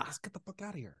 Let's get the fuck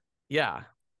out of here. Yeah.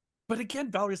 But again,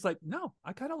 Valerie's like, no,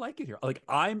 I kind of like it here. Like,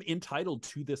 I'm entitled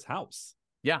to this house.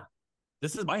 Yeah.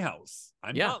 This is my house.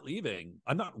 I'm not leaving.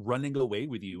 I'm not running away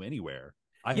with you anywhere.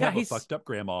 I have a fucked up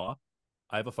grandma.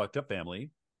 I have a fucked up family.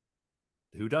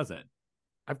 Who doesn't?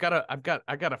 I got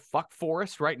a fuck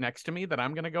forest right next to me that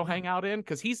I'm gonna go hang out in,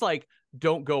 because he's like,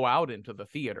 don't go out into the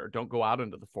theater, don't go out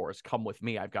into the forest, come with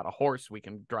me. I've got a horse, we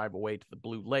can drive away to the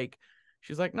Blue Lake.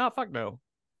 She's like, no, fuck no.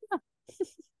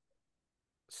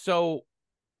 So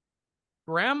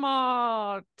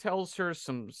Grandma tells her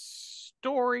some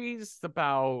stories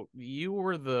about you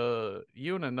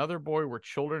and another boy were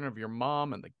children of your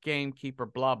mom and the gamekeeper,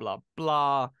 blah blah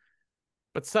blah.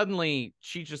 But suddenly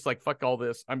she's just like, fuck all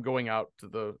this, I'm going out to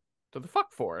the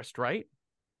fuck forest, right?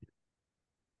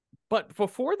 But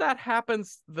before that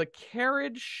happens, the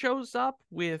carriage shows up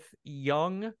with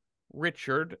young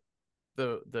Richard,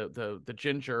 the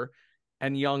ginger,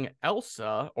 and young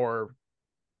Elsa, or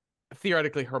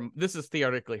this is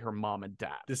theoretically her mom and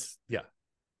dad.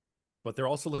 But they're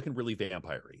also looking really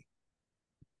vampire-y.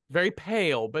 Very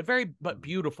pale, but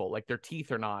beautiful. Like their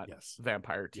teeth are not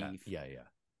vampire teeth. Yeah.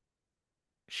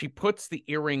 she puts the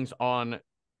earrings on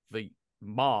the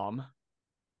mom,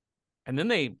 and then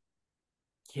they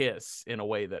kiss in a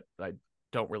way that I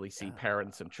don't really see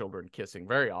parents and children kissing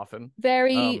very often.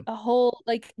 Very a whole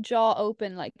like jaw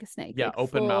open like a snake. Yeah, like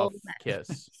open full mouth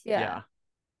kiss. Yeah.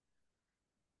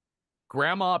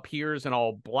 Grandma appears in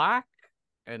all black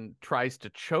and tries to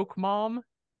choke mom.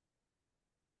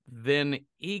 Then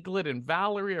Eaglet and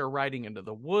Valerie are riding into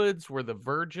the woods where the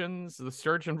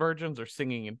sturgeon virgins, are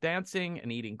singing and dancing and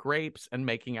eating grapes and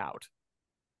making out.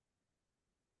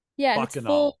 Yeah, and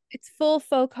Bacchanal. it's full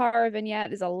folk horror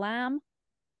vignette. There's a lamb,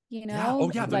 you Yeah. know,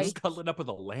 Oh yeah, they're like just cuddling up with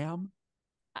a lamb.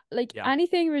 Yeah.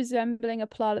 anything resembling a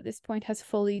plot at this point has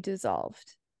fully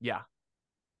dissolved. Yeah.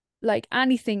 Like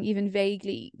anything even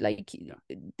vaguely, like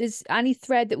this any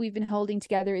thread that we've been holding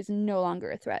together is no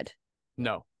longer a thread.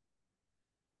 No.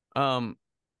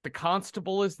 The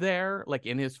constable is there, like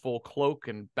in his full cloak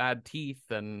and bad teeth,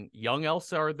 and young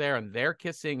Elsa are there, and they're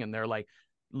kissing, and they're like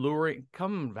luring,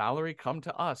 come Valerie, come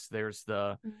to us. There's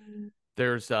the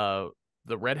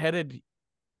redheaded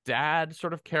dad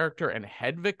sort of character and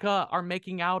Hedvika are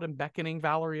making out and beckoning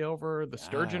Valerie over. The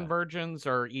sturgeon virgins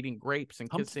are eating grapes and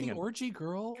come kissing. To the orgy,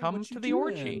 girl. Come to the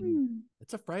orgy.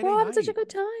 It's a Friday We're night. having such a good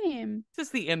time. This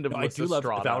is the end of I do love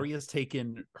Lysistrata. Valerie has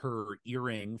taken her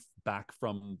earring back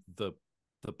from the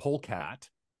polecat,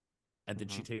 and then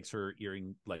she takes her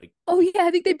earring like. Oh yeah,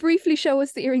 I think they briefly show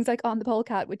us the earrings like on the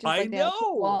polecat, which is like I nailed to the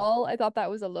know. wall. I thought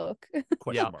that was a look.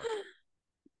 Question mark.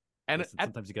 And listen,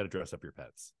 sometimes you got to dress up your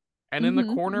pets. And in the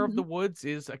corner of the woods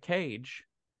is a cage,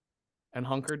 and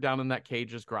hunkered down in that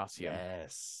cage is Gracia.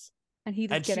 Yes. And he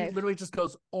she literally just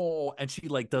goes, oh, and she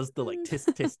like does the like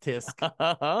tisk tisk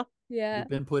tisk. Yeah. You've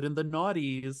been put in the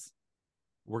naughties.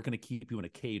 We're gonna keep you in a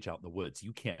cage out in the woods.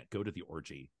 You can't go to the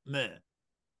orgy. Meh.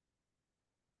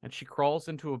 And she crawls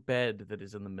into a bed that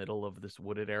is in the middle of this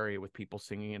wooded area with people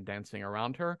singing and dancing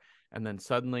around her, and then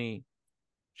suddenly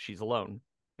she's alone.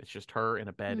 It's just her in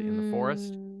a bed in the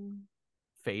forest.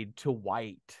 Fade to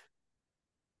white.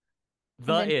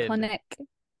 The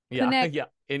end. Yeah,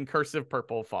 in cursive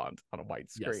purple font on a white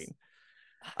screen.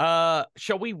 Yes.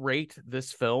 Shall we rate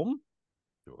this film?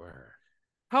 Sure.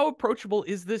 How approachable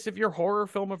is this if you're horror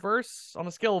film averse? On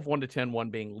a scale of 1 to 10,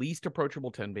 1 being least approachable,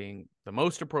 10 being the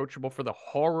most approachable for the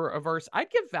horror averse,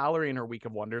 I'd give Valerie and Her Week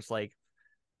of Wonders like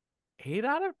 8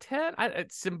 out of 10.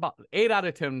 8 out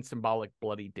of 10 symbolic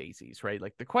bloody daisies, right?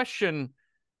 Like the question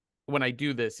when I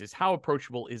do this is how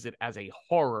approachable is it as a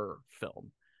horror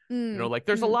film? You know, like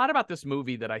there's a lot about this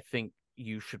movie that I think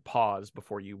you should pause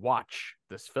before you watch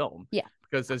this film. Yeah.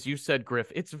 Because as you said, Griff,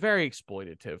 it's very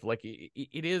exploitative. Like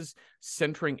it is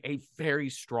centering a very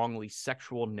strongly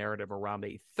sexual narrative around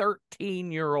a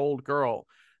 13-year-old girl.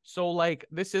 So like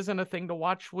this isn't a thing to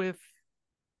watch with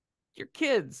your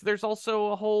kids. There's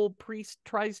also a whole priest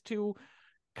tries to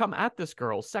come at this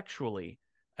girl sexually.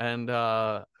 And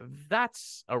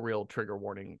that's a real trigger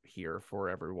warning here for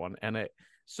everyone. And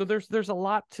so there's a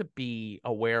lot to be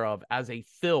aware of as a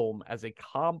film, as a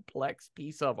complex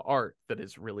piece of art that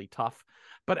is really tough.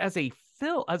 But as a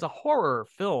horror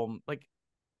film, like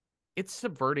it's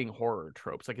subverting horror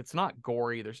tropes. Like it's not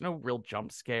gory. There's no real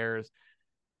jump scares.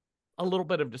 A little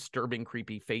bit of disturbing,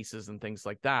 creepy faces and things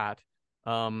like that.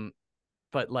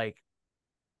 But like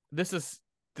this is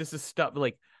stuff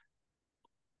like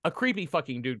a creepy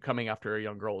fucking dude coming after a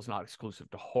young girl is not exclusive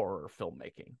to horror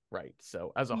filmmaking, right?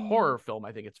 So as a horror film,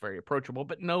 I think it's very approachable,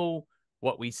 but know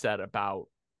what we said about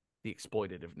the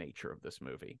exploitative nature of this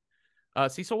movie.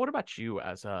 Cecil, what about you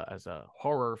as a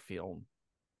horror film?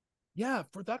 Yeah,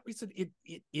 for that reason, it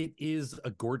is a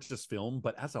gorgeous film,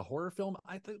 but as a horror film,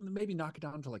 I think maybe knock it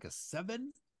down to like a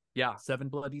 7. Yeah. 7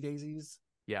 bloody daisies.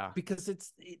 Yeah, because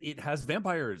it has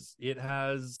vampires, it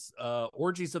has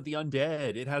orgies of the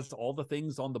undead, it has all the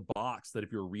things on the box that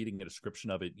if you're reading a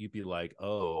description of it, you'd be like,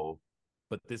 oh,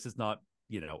 but this is not,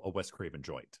 a Wes Craven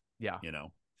joint. Yeah.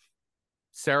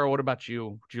 Sarah, what about you?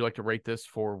 Would you like to rate this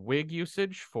for wig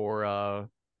usage? For I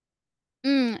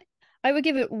would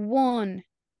give it 1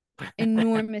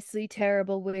 enormously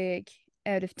terrible wig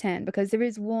out of 10, because there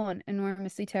is 1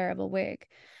 enormously terrible wig.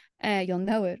 You'll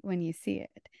know it when you see it.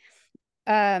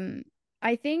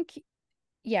 I think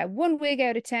 1 wig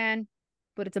out of 10,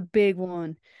 but it's a big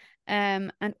one.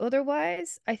 And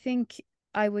otherwise I think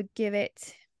I would give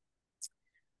it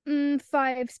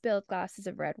 5 spilled glasses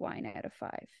of red wine out of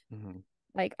 5.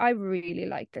 Like I really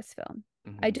like this film.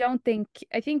 I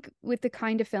think with the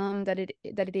kind of film that it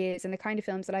is, and the kind of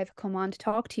films that I've come on to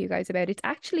talk to you guys about, it's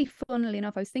actually, funnily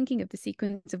enough, I was thinking of the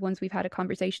sequence of ones we've had a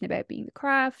conversation about, being The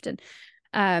Craft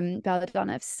and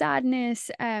Belladonna of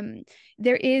Sadness.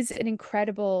 There is an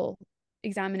incredible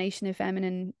examination of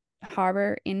feminine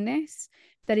horror in this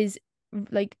that is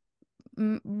like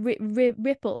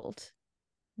rippled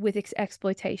with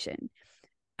exploitation.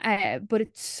 But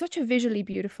it's such a visually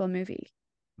beautiful movie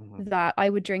that I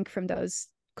would drink from those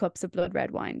cups of blood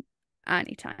red wine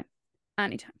anytime.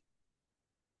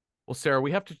 Well, Sarah,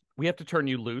 we have to turn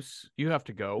you loose. You have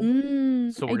to go.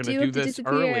 So we're I going to do do have to this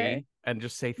disappear. early and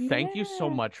just say thank you so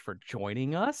much for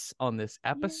joining us on this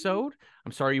episode.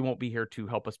 I'm sorry you won't be here to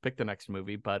help us pick the next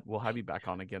movie, but we'll have you back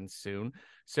on again soon.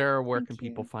 Sarah, where can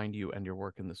people find you and your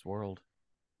work in this world?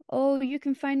 Oh, you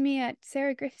can find me at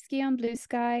Sarah Griffsky on Blue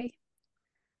Sky,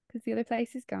 because the other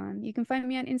place is gone. You can find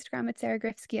me on Instagram at Sarah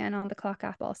Griffsky, and on the Clock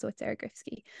app also at Sarah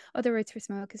Griffsky. Other Words for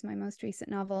Smoke is my most recent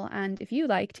novel. And if you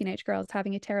like teenage girls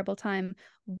having a terrible time,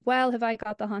 well, have I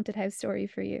got the haunted house story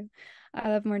for you.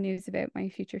 I'll have more news about my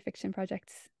future fiction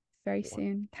projects very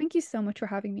soon. Thank you so much for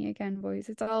having me again, boys.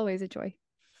 It's always a joy.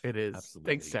 It is.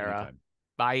 Absolutely. Thanks, Sarah. Anytime.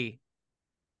 Bye.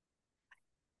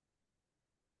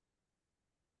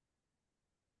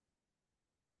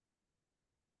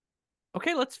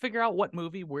 Okay, let's figure out what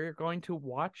movie we're going to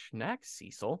watch next,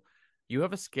 Cecil. You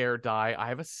have a scare die. I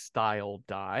have a style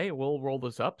die. We'll roll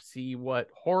this up, see what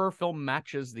horror film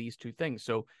matches these two things.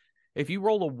 So if you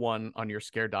roll a 1 on your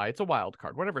scare die, it's a wild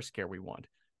card, whatever scare we want.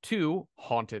 2,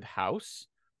 haunted house.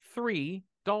 3,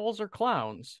 dolls or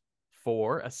clowns.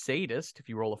 4, a sadist. If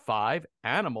you roll a 5,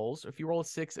 animals. If you roll a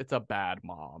 6, it's a bad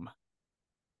mom.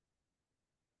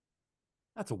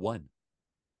 That's a 1.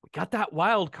 We got that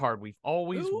wild card we've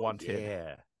always wanted.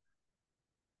 Yeah.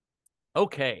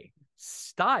 Okay,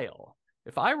 style.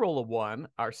 If I roll a 1,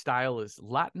 our style is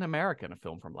Latin American, a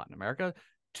film from Latin America.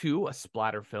 2, a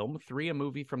splatter film. 3, a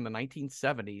movie from the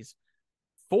 1970s.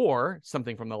 4,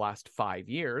 something from the last 5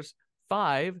 years.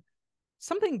 5,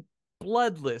 something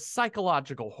bloodless,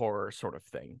 psychological horror sort of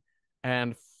thing.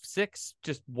 And 6,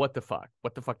 just what the fuck?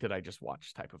 What the fuck did I just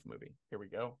watch type of movie? Here we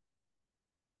go.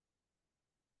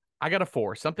 I got a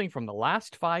 4, something from the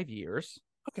last 5 years.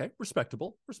 Okay,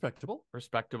 respectable.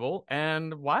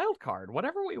 And wild card,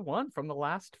 whatever we want from the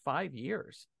last 5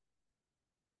 years.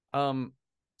 Do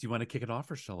you want to kick it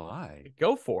off or shall I?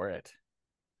 Go for it.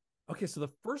 Okay, so the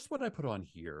first one I put on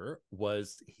here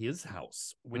was His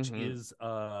House, which is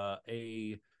a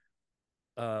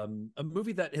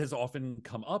movie that has often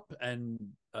come up, and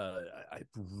I'm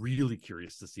really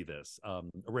curious to see this. A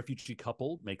refugee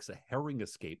couple makes a harrowing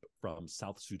escape from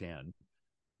South Sudan,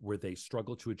 where they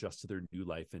struggle to adjust to their new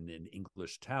life in an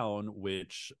English town,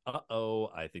 which,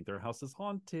 I think their house is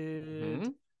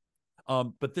haunted.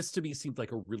 But this to me seemed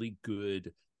like a really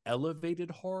good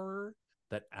elevated horror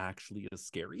that actually is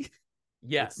scary.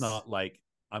 Yes. It's not like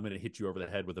I'm going to hit you over the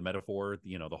head with a metaphor.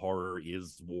 You know, the horror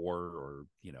is war or,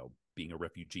 being a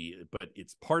refugee, but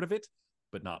it's part of it,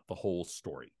 but not the whole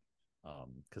story.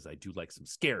 Because I do like some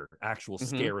actual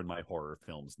scare in my horror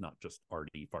films, not just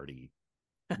arty farty,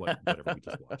 whatever we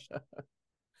just watched.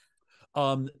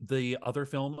 The other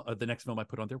film, the next film I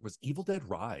put on there was Evil Dead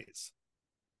Rise.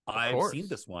 I've seen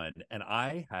this one, and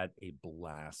I had a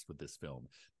blast with this film.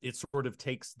 It sort of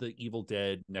takes the Evil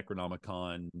Dead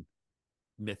Necronomicon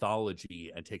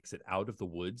mythology and takes it out of the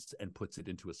woods and puts it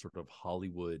into a sort of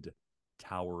Hollywood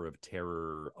Tower of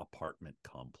Terror apartment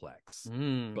complex.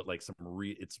 But like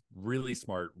it's really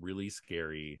smart, really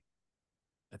scary.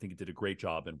 I think it did a great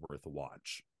job and worth a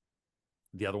watch.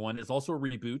 The other one is also a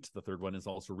reboot. The third one is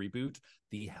also a reboot.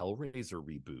 The Hellraiser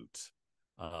reboot.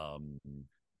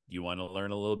 You want to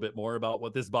learn a little bit more about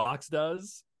what this box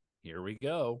does? Here we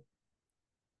go.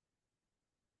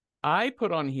 I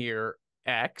put on here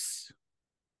X.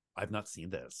 I've not seen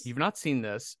this. You've not seen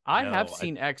this. I have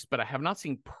seen X, but I have not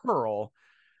seen Pearl.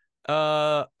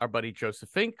 Our buddy Joseph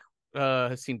Fink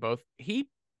has seen both. He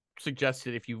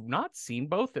suggested if you've not seen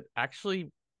both, it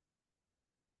actually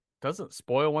doesn't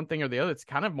spoil one thing or the other. It's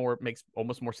kind of makes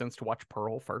almost more sense to watch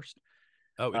Pearl first.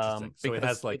 Oh, interesting. So it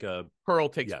has like Pearl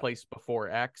takes place before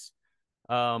X.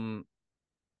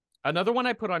 Another one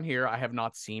I put on here I have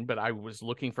not seen, but I was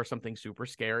looking for something super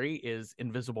scary, is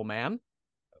Invisible Man,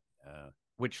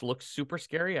 which looks super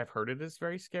scary. I've heard it is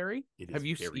very scary.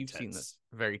 You've seen this?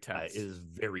 Very tense. It is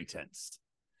very tense,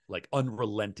 like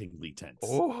unrelentingly tense.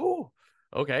 Oh,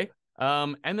 okay.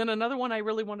 And then another one I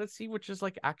really wanted to see, which is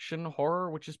like action horror,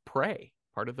 which is Prey,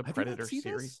 part of the Predator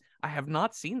series. I have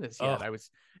not seen this yet.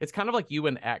 It's kind of like you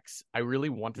and X. I really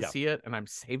want to see it, and I'm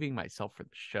saving myself for the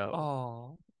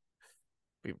show.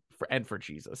 And for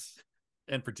Jesus.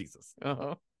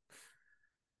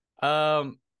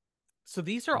 So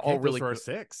these are all really those are our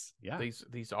 6. Yeah.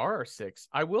 These are our 6.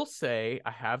 I will say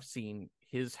I have seen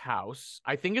His House.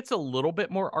 I think it's a little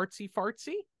bit more artsy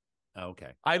fartsy.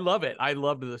 Okay. I love it. I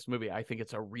loved this movie. I think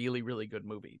it's a really, really good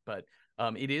movie. But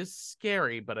It is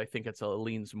scary, but I think it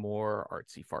leans more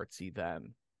artsy fartsy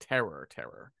than terror.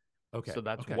 Okay. So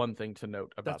that's okay. one thing to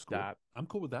note about That's cool. that. I'm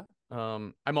cool with that.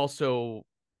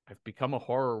 I've become a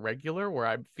horror regular where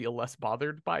I feel less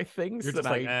bothered by things You're than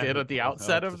just like, I did at the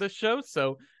outset of the show.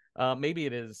 So maybe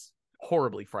it is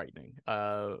horribly frightening.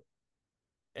 So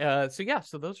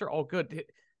those are all good.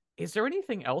 Is there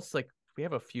anything else? Like, we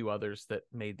have a few others that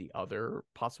made the other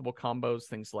possible combos,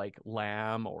 things like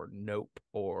Lamb or Nope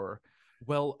or.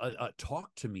 Well,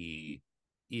 Talk to Me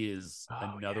is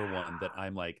another one that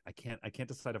I'm like, I can't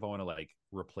decide if I want to like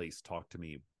replace Talk to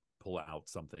Me, pull out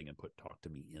something and put Talk to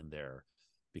Me in there,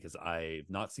 because I've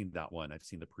not seen that one. I've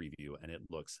seen the preview and it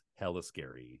looks hella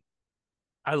scary.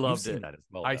 I loved You've seen it. that as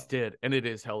well. I did, and it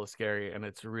is hella scary, and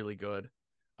it's really good.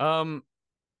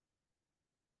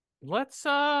 Let's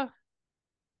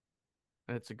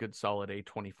it's a good solid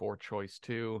A24 choice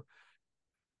too.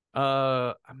 We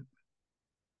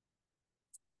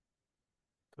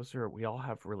all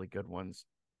have really good ones.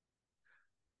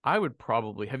 I would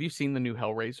probably, have you seen the new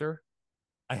Hellraiser?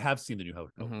 I have seen the new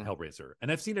Hellraiser,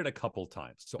 and I've seen it a couple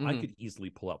times, so I could easily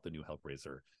pull out the new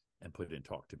Hellraiser and put it in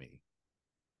Talk to Me.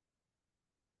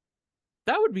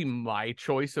 That would be my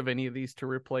choice of any of these to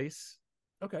replace.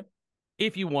 Okay.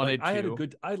 If you wanted to. I had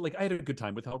a good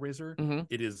time with Hellraiser.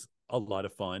 It is a lot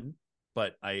of fun,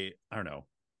 but I don't know.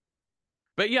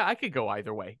 But yeah, I could go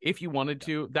either way. If you wanted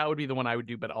to, that would be the one I would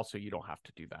do, but also you don't have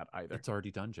to do that either. It's already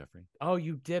done, Jeffrey. Oh,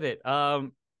 you did it.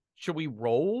 Should we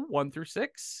roll 1 through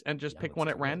 6 and just pick one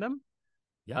at random?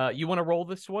 Yeah. You want to roll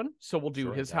this one? So we'll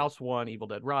do His House 1, Evil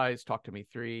Dead Rise, Talk to Me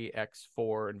 3, X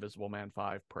 4, Invisible Man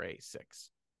 5, Prey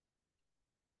 6.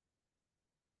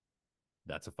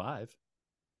 That's a 5.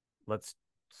 Let's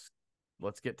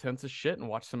get tense as shit and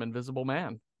watch some Invisible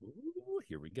Man. Ooh,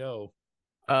 here we go.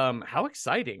 How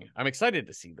exciting. I'm excited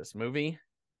to see this movie,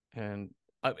 and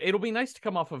it'll be nice to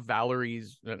come off of Valerie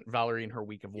and her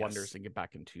Week of Wonders and get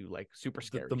back into like super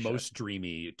scary the most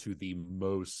dreamy to the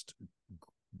most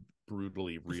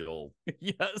brutally real.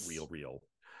 Yes, real.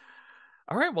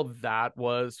 All right, well, that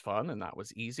was fun and that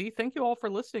was easy. Thank you all for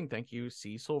listening. Thank you,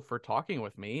 Cecil, for talking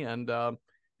with me. And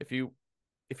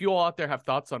if you all out there have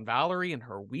thoughts on Valerie and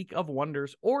her Week of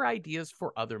Wonders or ideas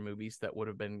for other movies that would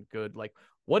have been good, like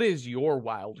what is your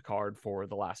wild card for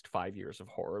the last 5 years of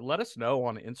horror? Let us know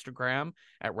on Instagram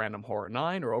at Random Horror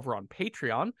 9 or over on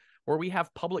Patreon, where we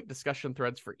have public discussion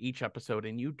threads for each episode,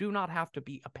 and you do not have to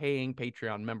be a paying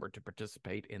Patreon member to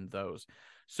participate in those.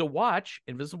 So watch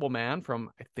Invisible Man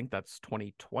from, I think that's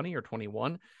 2020 or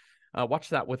 21. Watch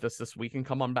that with us this week and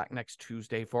come on back next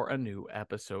Tuesday for a new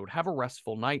episode. Have a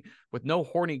restful night with no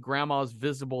horny grandmas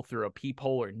visible through a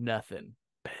peephole or nothing.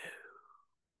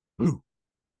 Boo. Boo.